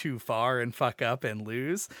go too far and fuck up and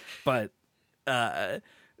lose, but the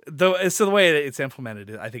way that it's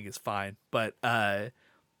implemented, I think is fine. But I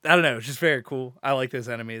don't know, it's just very cool. I like those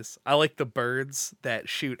enemies. I like the birds that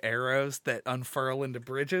shoot arrows that unfurl into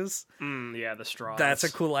bridges. Yeah, the straws. That's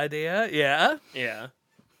a cool idea. Yeah. Yeah.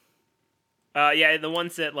 Yeah, the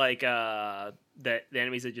ones that like that the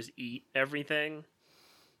enemies that just eat everything.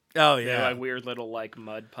 Oh yeah. They're like weird little like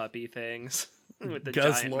mud puppy things with the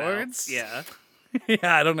Guzz giant Lords? mouth. Yeah.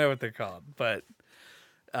 Yeah, I don't know what they're called, but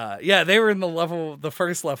yeah, they were in the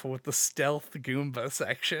first level with the stealth Goomba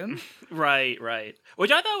section. Right.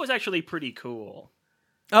 Which I thought was actually pretty cool.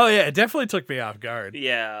 Oh yeah, it definitely took me off guard.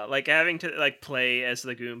 Yeah, like having to like play as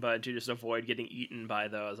the Goomba and to just avoid getting eaten by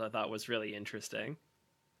those, I thought was really interesting.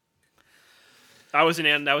 I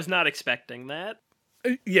was not expecting that.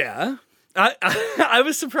 Yeah. I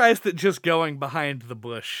was surprised that just going behind the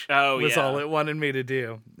bush was all it wanted me to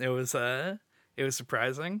do. It was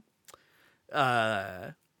surprising.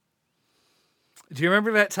 Do you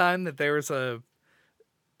remember that time that there was a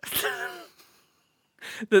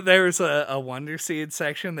Wonder Seed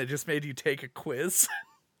section that just made you take a quiz?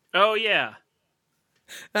 Oh yeah.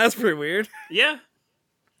 That's pretty weird. Yeah.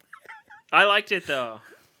 I liked it though.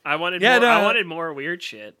 I wanted more weird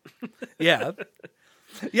shit. Yeah.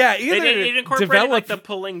 Yeah, it incorporated like the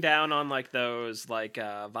pulling down on like those like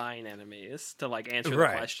vine enemies to like answer the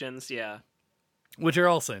questions, yeah. Which are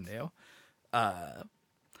also new.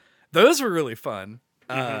 Those were really fun.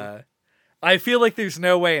 I feel like there's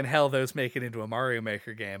no way in hell those make it into a Mario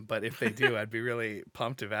Maker game, but if they do, I'd be really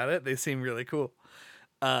pumped about it. They seem really cool.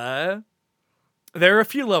 There are a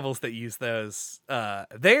few levels that use those.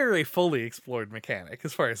 They are a fully explored mechanic,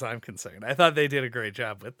 as far as I'm concerned. I thought they did a great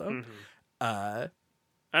job with them.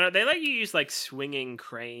 I don't know, they let you use like swinging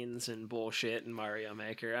cranes and bullshit in Mario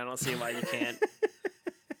Maker. I don't see why you can't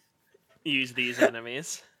use these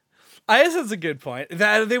enemies. I guess that's a good point.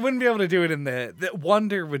 That they wouldn't be able to do it in the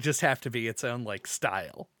Wonder would just have to be its own like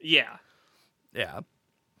style. Yeah. Yeah.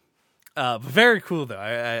 Very cool though.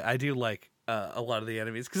 I do like a lot of the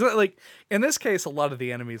enemies, because like in this case, a lot of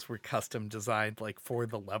the enemies were custom designed like for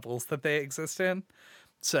the levels that they exist in.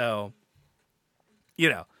 So, you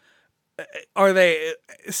know, are they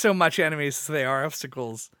so much enemies as they are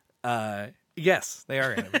obstacles? Yes, they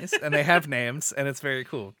are enemies, and they have names, and it's very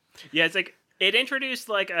cool. Yeah, it's like it introduced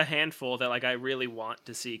like a handful that like I really want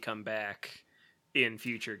to see come back in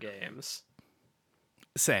future games.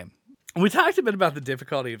 Same. We talked a bit about the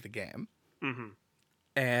difficulty of the game,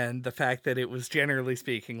 and the fact that it was generally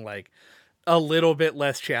speaking like a little bit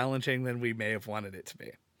less challenging than we may have wanted it to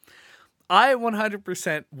be. I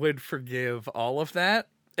 100% would forgive all of that,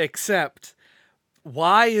 except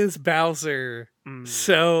why is Bowser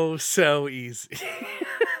so easy?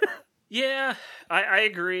 Yeah, I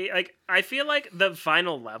agree. Like, I feel like the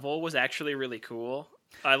final level was actually really cool.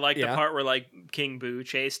 I like the part where like King Boo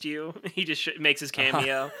chased you. He just makes his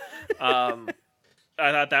cameo. I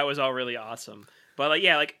thought that was all really awesome. But like,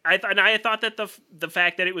 yeah, like I thought that the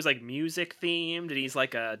fact that it was like music themed and he's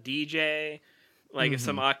like a DJ, like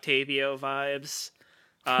some Octavio vibes.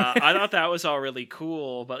 I thought that was all really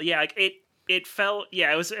cool. But yeah, like it felt,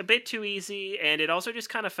 it was a bit too easy, and it also just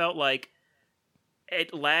kind of felt like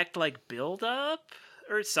it lacked like build up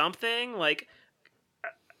or something. Like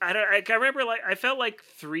I remember like I felt like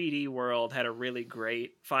 3D World had a really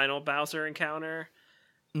great final Bowser encounter.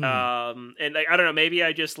 And like, I don't know, maybe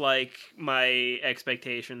I just like my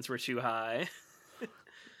expectations were too high.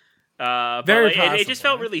 But Very like, it just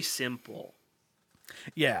felt really simple.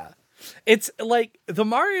 Yeah. It's like the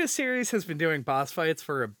Mario series has been doing boss fights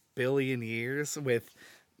for 1 billion years with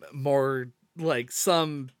more like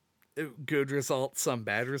some good results, some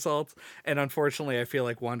bad results. And unfortunately, I feel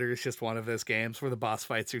like Wonder is just one of those games where the boss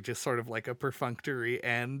fights are just sort of like a perfunctory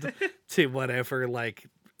end to whatever like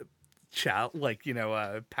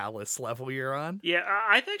palace level you're on. Yeah,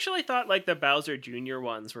 I actually thought like the Bowser Jr.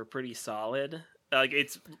 ones were pretty solid. Like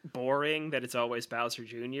it's boring that it's always Bowser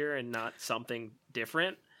Jr. and not something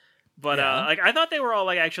different. But Yeah. like I thought they were all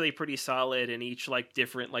like actually pretty solid, and each like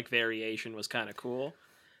different like variation was kind of cool.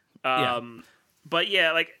 Yeah. But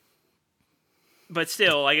yeah, like, but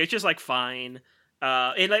still, like it's just like fine.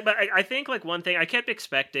 And like, but I think like one thing I kept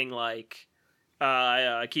expecting like.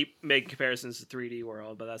 I keep making comparisons to 3D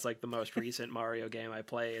World, but that's like the most recent Mario game I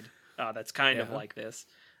played. That's kind of like this.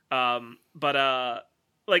 But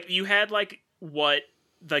like you had like what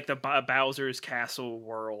like the Bowser's Castle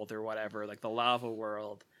world or whatever, like the lava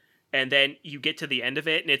world, and then you get to the end of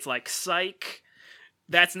it and it's like psych.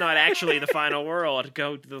 That's not actually the final world.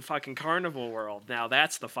 Go to the fucking carnival world. Now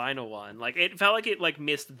that's the final one. Like it felt like it like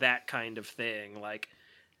missed that kind of thing. Like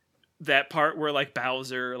that part where like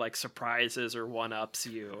Bowser like surprises or one ups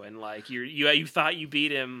you, and like you thought you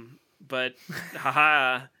beat him, but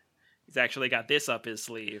haha, he's actually got this up his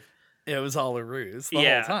sleeve. It was all a ruse the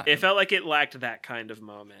whole time. It felt like it lacked that kind of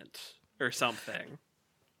moment or something.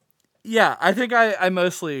 Yeah, I think I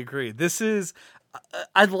mostly agree. This is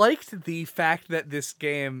I liked the fact that this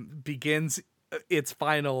game begins its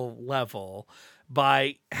final level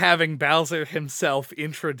by having Bowser himself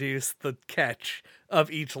introduce the catch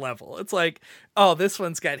of each level. It's like, oh, this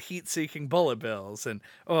one's got heat-seeking bullet bills, and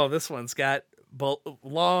oh, this one's got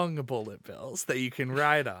long bullet bills that you can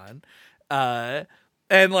ride on.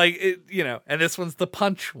 And like it, and this one's the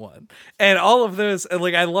punch one, and all of those.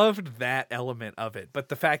 Like I loved that element of it, but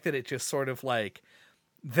the fact that it just sort of like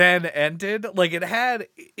then ended, like it had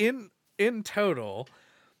in total,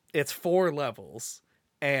 it's 4 levels,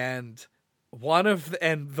 and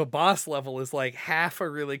the boss level is like half a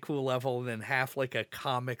really cool level and then half like a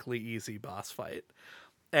comically easy boss fight.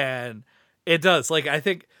 And it does, like, I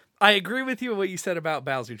think I agree with you what you said about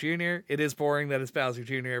Bowser Jr. It is boring that it's Bowser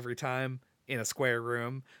Jr. every time in a square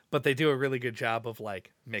room, but they do a really good job of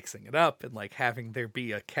like mixing it up and like having there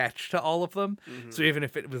be a catch to all of them. Mm-hmm. So even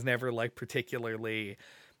if it was never like particularly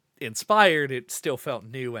inspired, it still felt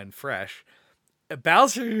new and fresh.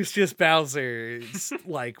 Bowser is just Bowser's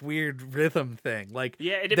like weird rhythm thing. Like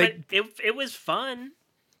it was fun.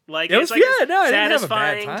 Like it was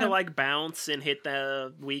satisfying to like bounce and hit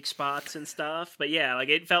the weak spots and stuff. But yeah, like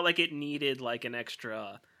it felt like it needed like an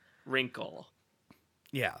extra wrinkle.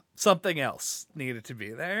 Yeah, something else needed to be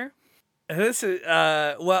there. And this is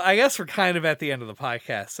well, I guess we're kind of at the end of the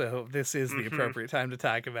podcast, so this is the appropriate time to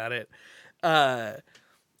talk about it.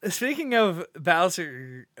 Speaking of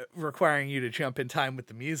Bowser requiring you to jump in time with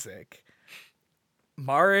the music,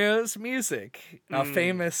 Mario's music, a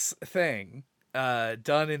famous thing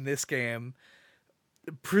done in this game,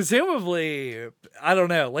 presumably, I don't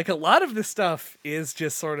know, like a lot of this stuff is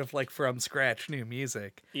just sort of like from scratch new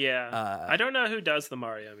music. Yeah. I don't know who does the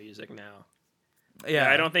Mario music now. Yeah.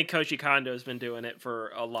 I don't think Koji Kondo's been doing it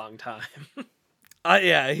for a long time.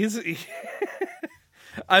 Yeah,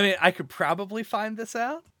 I mean, I could probably find this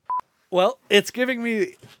out. Well, it's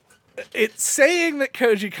saying that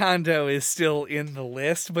Koji Kondo is still in the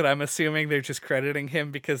list, but I'm assuming they're just crediting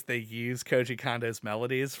him because they use Koji Kondo's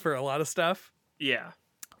melodies for a lot of stuff. Yeah.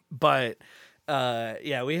 But,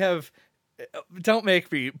 yeah, we have... Don't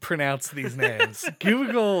make me pronounce these names.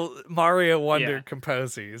 Google Mario Wonder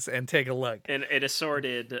composers and take a look. An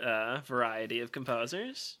assorted variety of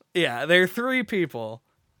composers. Yeah, there are 3 people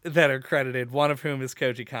that are credited, one of whom is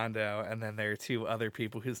Koji Kondo, and then there are 2 other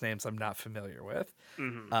people whose names I'm not familiar with.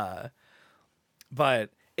 Mm-hmm. But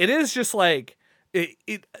it is just like the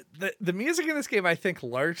music in this game I think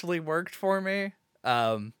largely worked for me.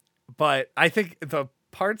 But I think the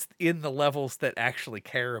parts in the levels that actually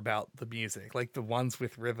care about the music, like the ones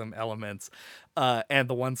with rhythm elements, and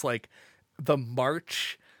the ones like the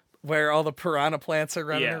march where all the piranha plants are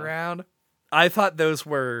running around, I thought those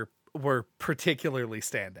were particularly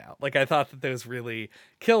standout. Like I thought that those really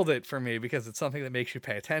killed it for me because it's something that makes you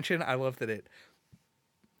pay attention. I love that it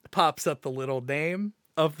pops up the little name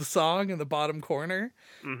of the song in the bottom corner,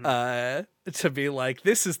 to be like,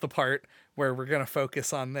 this is the part where we're going to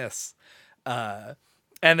focus on this.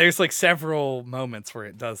 And there's like several moments where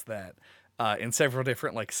it does that, in several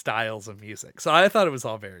different like styles of music. So I thought it was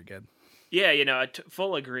all very good. Yeah, I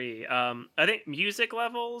full agree. I think music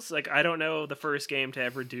levels, like, I don't know the first game to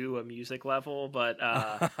ever do a music level, but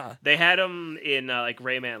they had them in like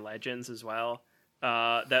Rayman Legends as well.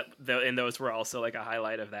 And those were also like a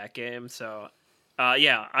highlight of that game. So,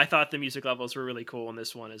 yeah, I thought the music levels were really cool in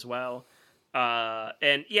this one as well.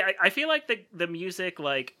 And yeah, I feel like the music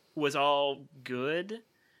like was all good,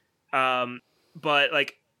 but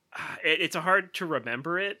like it's hard to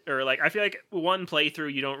remember it, or like I feel like one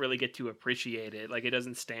playthrough you don't really get to appreciate it. Like it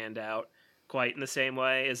doesn't stand out quite in the same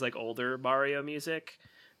way as like older Mario music.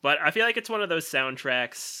 But I feel like it's one of those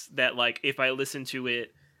soundtracks that like if I listen to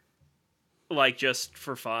it like just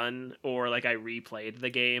for fun, or like I replayed the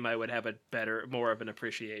game, I would have more of an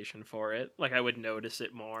appreciation for it. Like I would notice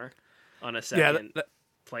it more on a second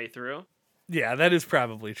playthrough. Yeah, that is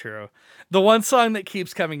probably true. The one song that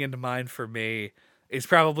keeps coming into mind for me is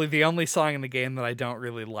probably the only song in the game that I don't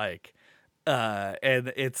really like.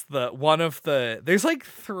 And it's there's like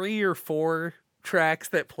 3 or 4 tracks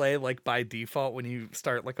that play like by default when you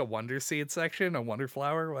start like a Wonder Seed section, a Wonder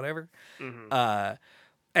Flower, whatever. Mm-hmm.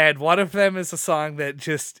 And one of them is a song that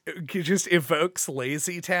just evokes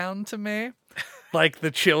Lazy Town to me. Like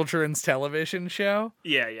the children's television show.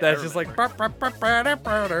 Yeah. That's just like. You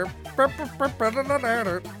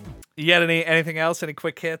got anything else? Any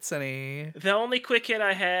quick hits? The only quick hit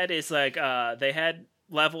I had is like they had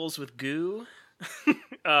levels with goo,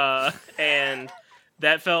 and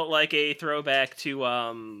that felt like a throwback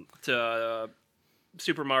to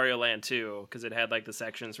Super Mario Land 2, because it had like the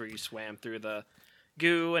sections where you swam through the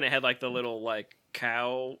goo, and it had like the little like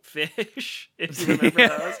cow fish, if you remember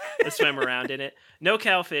those, that swam around in it. No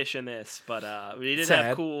cowfish in this, but we did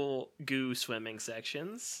have cool goo swimming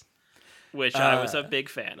sections, which I was a big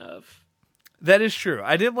fan of. That is true.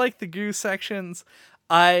 I did like the goo sections.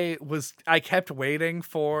 I kept waiting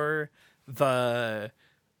for the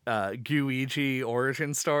Gooigi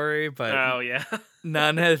origin story, but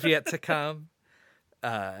none has yet to come.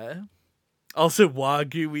 Also,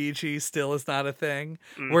 Waguigi still is not a thing.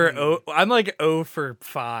 Mm-hmm. I'm like 0 for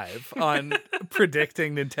 5 on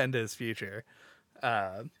predicting Nintendo's future.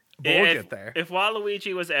 But we'll get there. If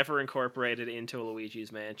Waluigi was ever incorporated into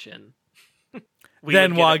Luigi's Mansion,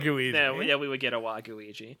 then Waguigi. We would get a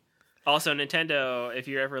Waguigi. Also, Nintendo, if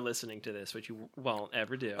you're ever listening to this, which you won't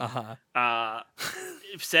ever do,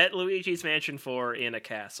 set Luigi's Mansion 4 in a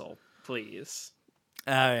castle, please.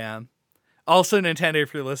 Oh, yeah. Also, Nintendo,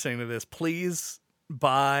 if you're listening to this, please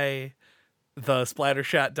buy the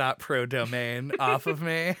splattershot.pro domain off of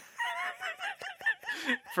me.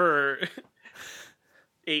 For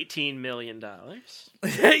 $18 million.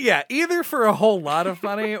 Yeah, either for a whole lot of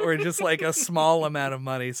money or just like a small amount of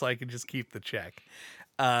money so I can just keep the check.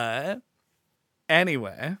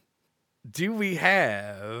 Anyway, do we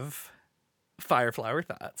have Fire Flower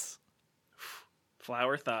Thoughts?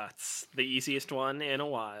 Flower Thoughts, the easiest one in a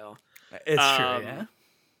while. It's true, yeah.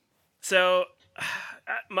 So,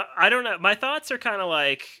 I don't know. My thoughts are kind of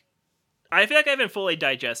like, I feel like I haven't fully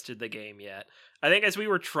digested the game yet. I think as we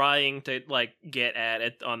were trying to like get at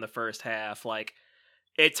it on the first half, like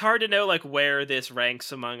it's hard to know like where this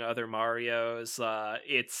ranks among other Marios.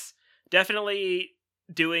 It's definitely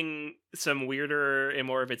doing some weirder and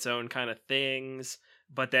more of its own kind of things,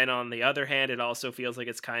 but then on the other hand, it also feels like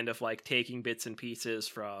it's kind of like taking bits and pieces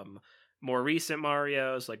from more recent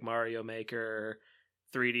Marios, like Mario Maker,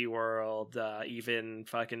 3D World, even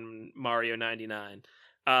fucking Mario 99.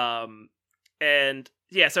 And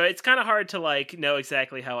yeah, so it's kind of hard to like know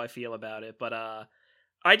exactly how I feel about it, but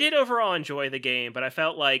I did overall enjoy the game, but I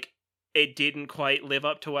felt like it didn't quite live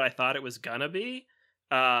up to what I thought it was gonna be.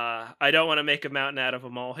 I don't want to make a mountain out of a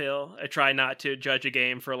molehill. I try not to judge a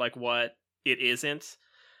game for like what it isn't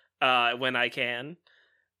when I can.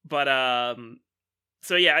 But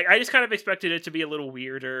so yeah, I just kind of expected it to be a little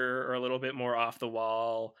weirder or a little bit more off the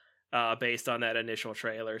wall based on that initial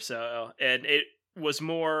trailer. So, and it was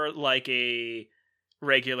more like a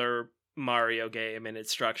regular Mario game in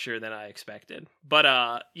its structure than I expected.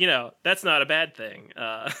 But you know, that's not a bad thing.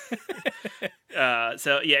 So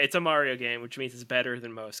yeah, it's a Mario game, which means it's better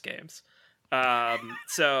than most games.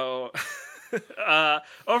 So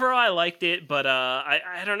overall I liked it, but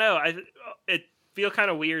I don't know. It feel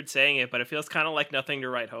kind of weird saying it, but it feels kind of like nothing to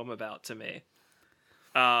write home about to me.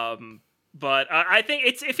 But I think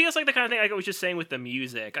it feels like the kind of thing like I was just saying with the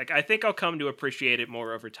music. Like I think I'll come to appreciate it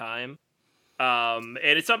more over time. And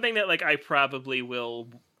it's something that like I probably will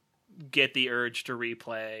get the urge to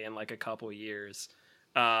replay in like a couple years.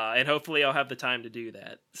 And hopefully I'll have the time to do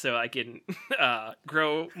that so I can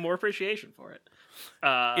grow more appreciation for it.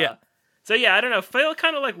 Yeah. So yeah, I don't know. Feel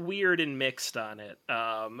kind of like weird and mixed on it.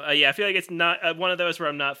 Yeah, I feel like it's not one of those where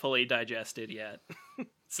I'm not fully digested yet.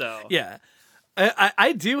 So yeah,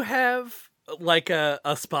 I do have like a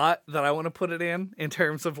spot that I want to put it in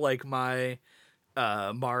terms of like my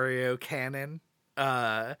Mario canon.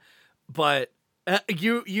 But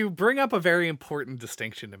you bring up a very important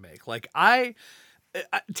distinction to make. Like I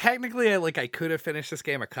technically, I could have finished this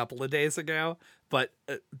game a couple of days ago, but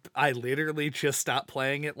I literally just stopped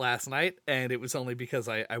playing it last night, and it was only because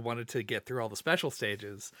I wanted to get through all the special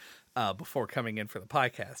stages before coming in for the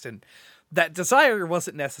podcast. And that desire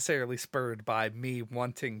wasn't necessarily spurred by me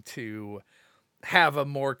wanting to have a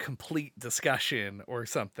more complete discussion or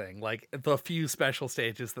something. Like, the few special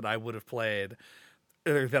stages that I would have played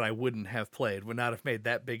or that I wouldn't have played would not have made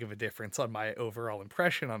that big of a difference on my overall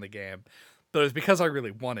impression on the game. But it was because I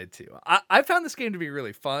really wanted to. I found this game to be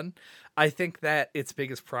really fun. I think that its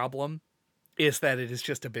biggest problem is that it is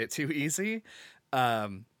just a bit too easy. What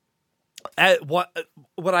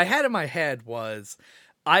I had in my head was,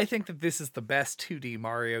 I think that this is the best 2D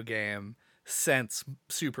Mario game since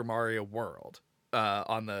Super Mario World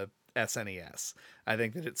on the SNES. I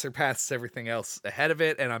think that it surpasses everything else ahead of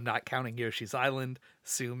it, and I'm not counting Yoshi's Island.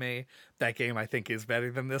 Sue me. That game, I think, is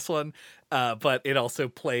better than this one, but it also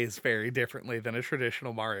plays very differently than a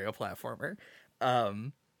traditional Mario platformer.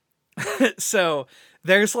 So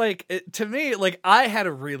there's to me, I had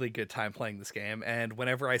a really good time playing this game, and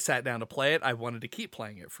whenever I sat down to play it, I wanted to keep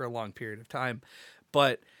playing it for a long period of time.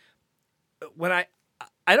 But when I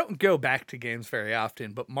don't go back to games very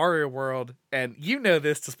often, but Mario World, and you know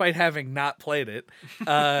this despite having not played it,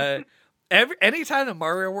 anytime that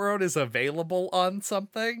Mario World is available on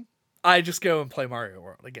something, I just go and play Mario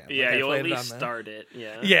World again. Yeah, you'll at least start it.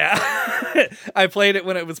 Yeah. Yeah. I played it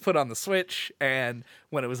when it was put on the Switch and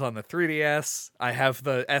when it was on the 3DS. I have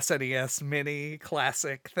the SNES Mini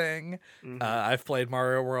Classic thing. Mm-hmm. I've played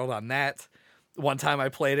Mario World on that. One time I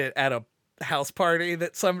played it at a house party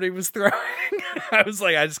that somebody was throwing. I was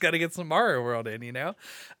like, I just got to get some Mario World in, you know?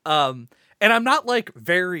 And I'm not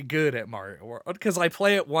very good at Mario World because I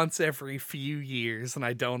play it once every few years and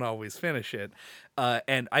I don't always finish it.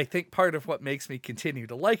 And I think part of what makes me continue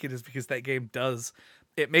to like it is because that game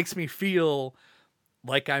it makes me feel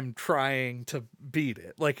like I'm trying to beat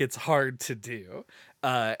it. Like, it's hard to do.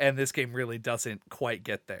 And this game really doesn't quite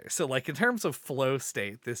get there. So in terms of flow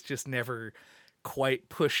state, this just never quite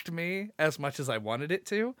pushed me as much as I wanted it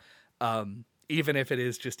to. Even if it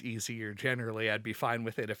is just easier generally, I'd be fine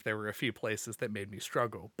with it if there were a few places that made me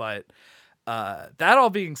struggle. But that all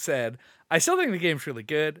being said, I still think the game's really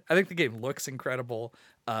good. I think the game looks incredible.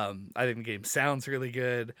 I think the game sounds really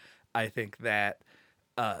good. I think that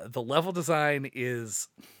the level design is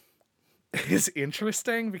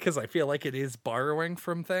interesting because I feel like it is borrowing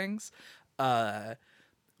from things, but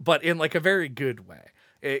in a very good way.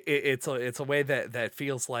 It's a way that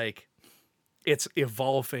feels like it's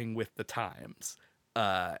evolving with the times.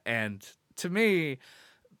 And to me,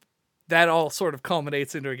 that all sort of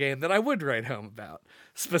culminates into a game that I would write home about.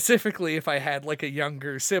 Specifically, if I had a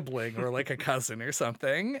younger sibling or a cousin or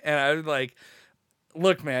something. And I would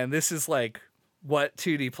look, man, this is what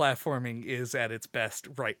 2D platforming is at its best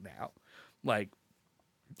right now.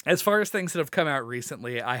 As far as things that have come out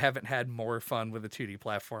recently, I haven't had more fun with a 2D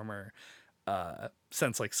platformer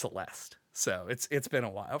since Celeste. So it's been a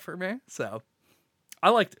while for me. So I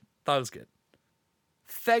liked it. Thought it was good.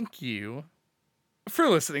 Thank you for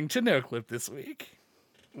listening to No Clip this week.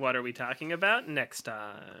 What are we talking about next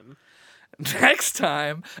time? Next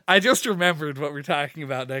time, I just remembered what we're talking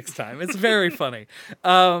about next time. It's very funny.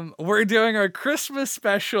 We're doing our Christmas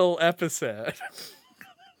special episode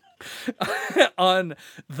on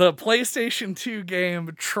the PlayStation 2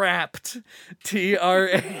 game Trapped,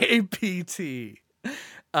 TRAPT.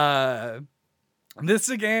 This is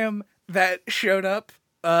a game that showed up.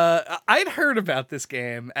 I'd heard about this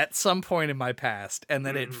game at some point in my past, and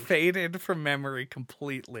then it faded from memory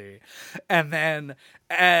completely. And then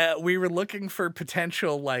we were looking for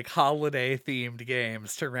potential holiday themed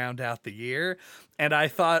games to round out the year. And I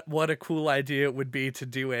thought what a cool idea it would be to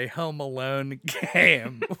do a Home Alone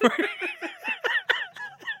game.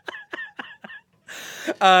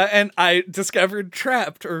 And I discovered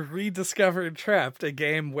Trapped, or rediscovered Trapped, a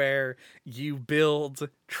game where you build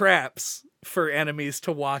traps for enemies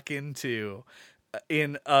to walk into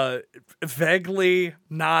in a vaguely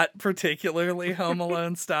not particularly Home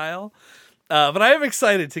Alone style. But I am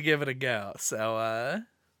excited to give it a go. So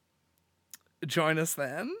join us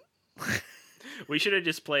then. We should have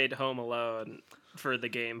just played Home Alone for the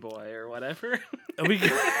Game Boy or whatever. we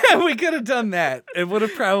could have done that. It would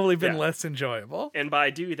have probably been less enjoyable. And by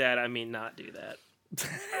do that, I mean not do that.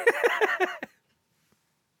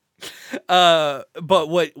 But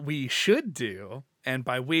what we should do, and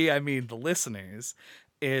by we I mean the listeners,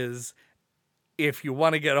 is if you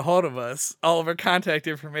want to get a hold of us, all of our contact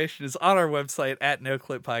information is on our website at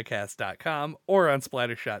noclippodcast.com or on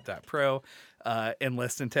splattershot.pro.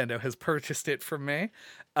 Unless Nintendo has purchased it from me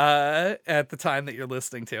at the time that you're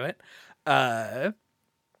listening to it.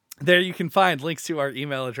 There you can find links to our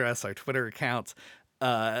email address, our Twitter account,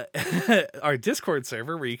 our Discord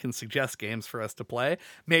server where you can suggest games for us to play.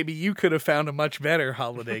 Maybe you could have found a much better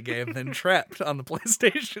holiday game than Trapped on the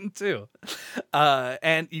PlayStation 2.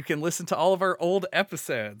 And you can listen to all of our old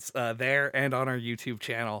episodes there and on our YouTube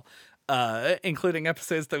channel, including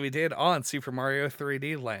episodes that we did on Super Mario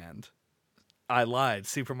 3D Land. I lied.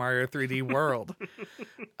 Super Mario 3D World.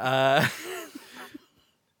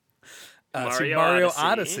 Super Mario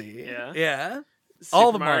Odyssey. Yeah. Super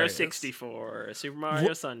All the Mario Marios. 64, Super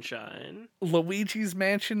Mario Sunshine, Luigi's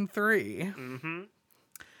Mansion 3.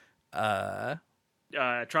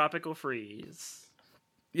 Tropical Freeze.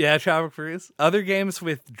 Yeah, Tropical Freeze. Other games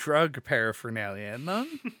with drug paraphernalia in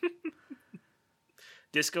them.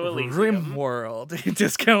 Disco Elysium. RimWorld.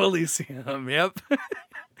 Disco Elysium, yep.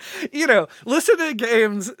 Listen to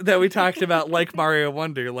games that we talked about like Mario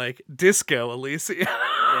Wonder, like Disco Elysium.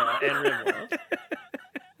 Yeah, and RimWorld.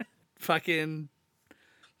 Fucking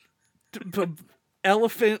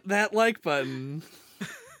elephant that like button.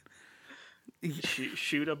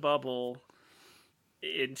 Shoot a bubble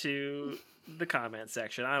into the comment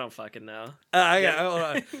section. I don't fucking know. I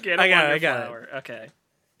got it. Okay.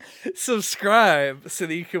 Subscribe so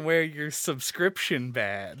that you can wear your subscription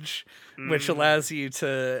badge, which allows you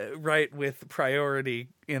to write with priority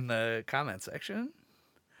in the comment section.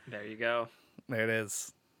 There you go. There it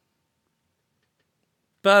is.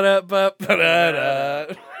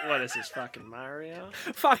 Ba-da-ba-ba-da-da. What is this, fucking Mario?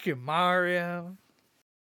 Fucking Mario.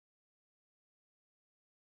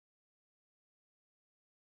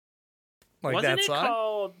 Like Wasn't that it song?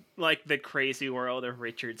 called like The Crazy World of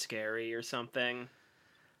Richard Scarry or something?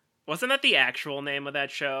 Wasn't that the actual name of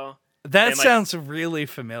that show? That and, sounds really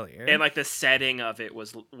familiar. And like the setting of it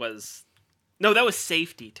was no, that was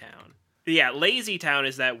Safety Town. Yeah, Lazy Town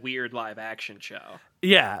is that weird live action show.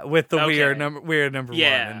 Yeah, with the Okay. weird number one.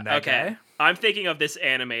 And that okay. I'm thinking of this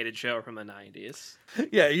animated show from the 90s. guy.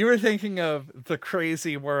 Yeah, you were thinking of The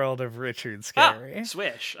Crazy World of Richard Scarry.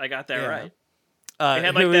 Swish. I got that right. It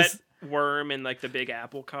had who like is- that worm in like the big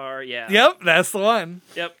apple car. Yeah. Yep, that's the one.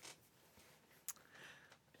 Yep.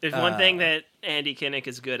 There's one thing that Andy Kinnick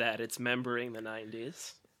is good at. It's membering the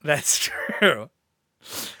 90s. That's true.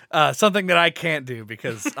 Something that I can't do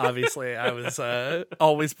because obviously I was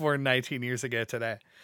always born 19 years ago today.